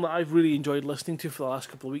song that I've really enjoyed listening to for the last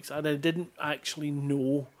couple of weeks, and I didn't actually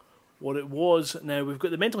know what it was. Now, we've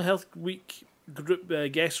got the Mental Health Week group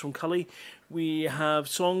guests from Cully. We have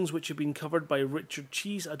songs which have been covered by Richard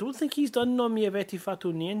Cheese. I don't think he's done Non mi avete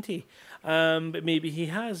fatto niente, but maybe he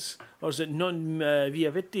has. Or is it Non vi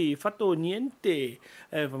avete fatto niente,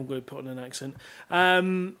 if I'm going to put on an accent.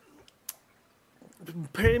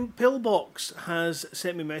 Pillbox has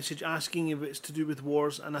sent me a message asking if it's to do with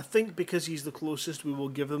wars, and I think because he's the closest, we will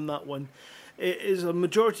give him that one. It is a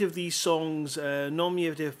majority of these songs. Non mi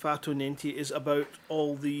avete fatto niente is about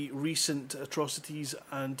all the recent atrocities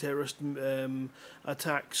and terrorist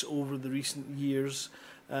attacks over the recent years.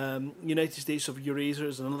 United States of Eurasia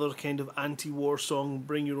is another kind of anti-war song.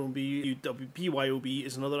 Bring Your Own BYOB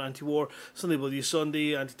is another anti-war. Sunday Bloody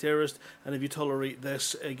Sunday, anti-terrorist. And If You Tolerate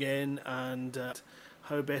This again, and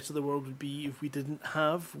how better the world would be if we didn't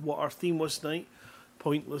have what our theme was tonight.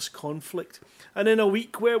 pointless conflict. And in a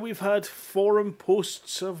week where we've had forum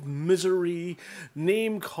posts of misery,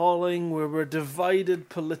 name-calling, where we're divided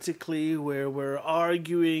politically, where we're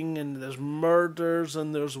arguing and there's murders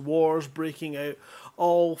and there's wars breaking out,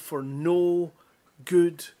 all for no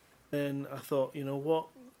good, and I thought, you know what,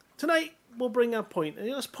 tonight we'll bring a point. And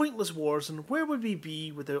it's pointless wars, and where would we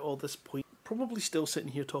be without all this point? Probably still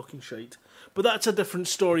sitting here talking shite. But that's a different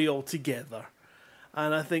story altogether.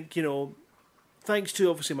 And I think, you know, thanks to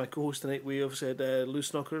obviously my co-host tonight, we obviously had Lou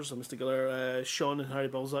Snockers, Mr. Giller, Sean and Harry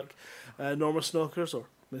Balzac, Norma Snockers, or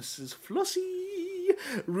Mrs. Flossie,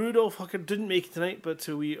 Rudolph Hucker didn't make it tonight, but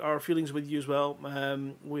our feelings with you as well.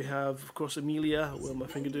 We have, of course, Amelia, Will My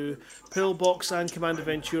Finger Do, Pillbox and Commander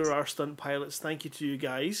Ventura, our stunt pilots. Thank you to you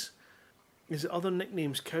guys. Is it other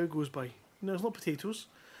nicknames Cow goes by? No, it's not Potatoes.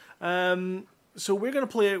 So we're going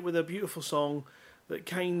to play out with a beautiful song that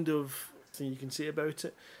kind of, you can say about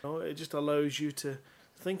it, you know, it just allows you to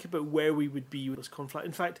think about where we would be with this conflict.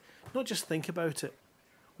 In fact, not just think about it.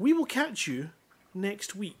 We will catch you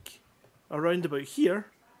next week, around about here,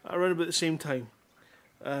 around about the same time.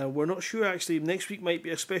 We're not sure, actually. Next week might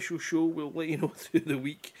be a special show. We'll let you know through the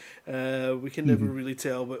week. We can never really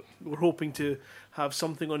tell, but we're hoping to have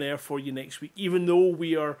something on air for you next week, even though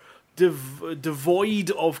we are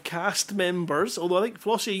devoid of cast members. Although I think,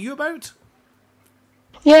 Flossie, are you about?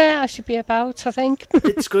 Yeah, I should be about, I think.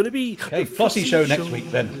 It's going to be the Flossie show next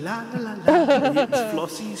week, then. La, la, la, it's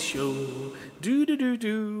Flossie's show. Do.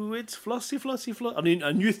 It's Flossie. I mean,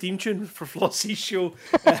 a new theme tune for Flossie's show.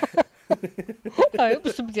 I hope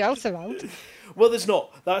somebody else around. Well, there's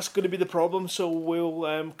not. That's going to be the problem. So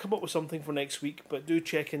we'll come up with something for next week. But do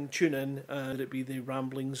check and tune in. Will it be the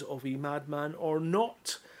ramblings of a madman or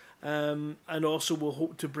not? And also we'll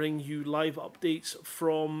hope to bring you live updates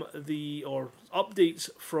from the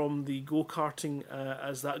go-karting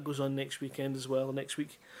as that goes on next weekend as well, next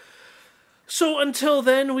week. So until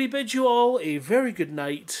then, we bid you all a very good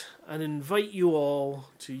night and invite you all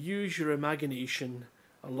to use your imagination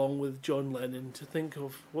along with John Lennon to think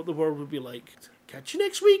of what the world would be like. Catch you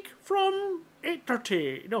next week from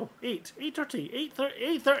 8:30. No, 8:30.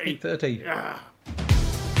 8:30. Yeah.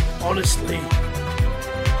 Honestly.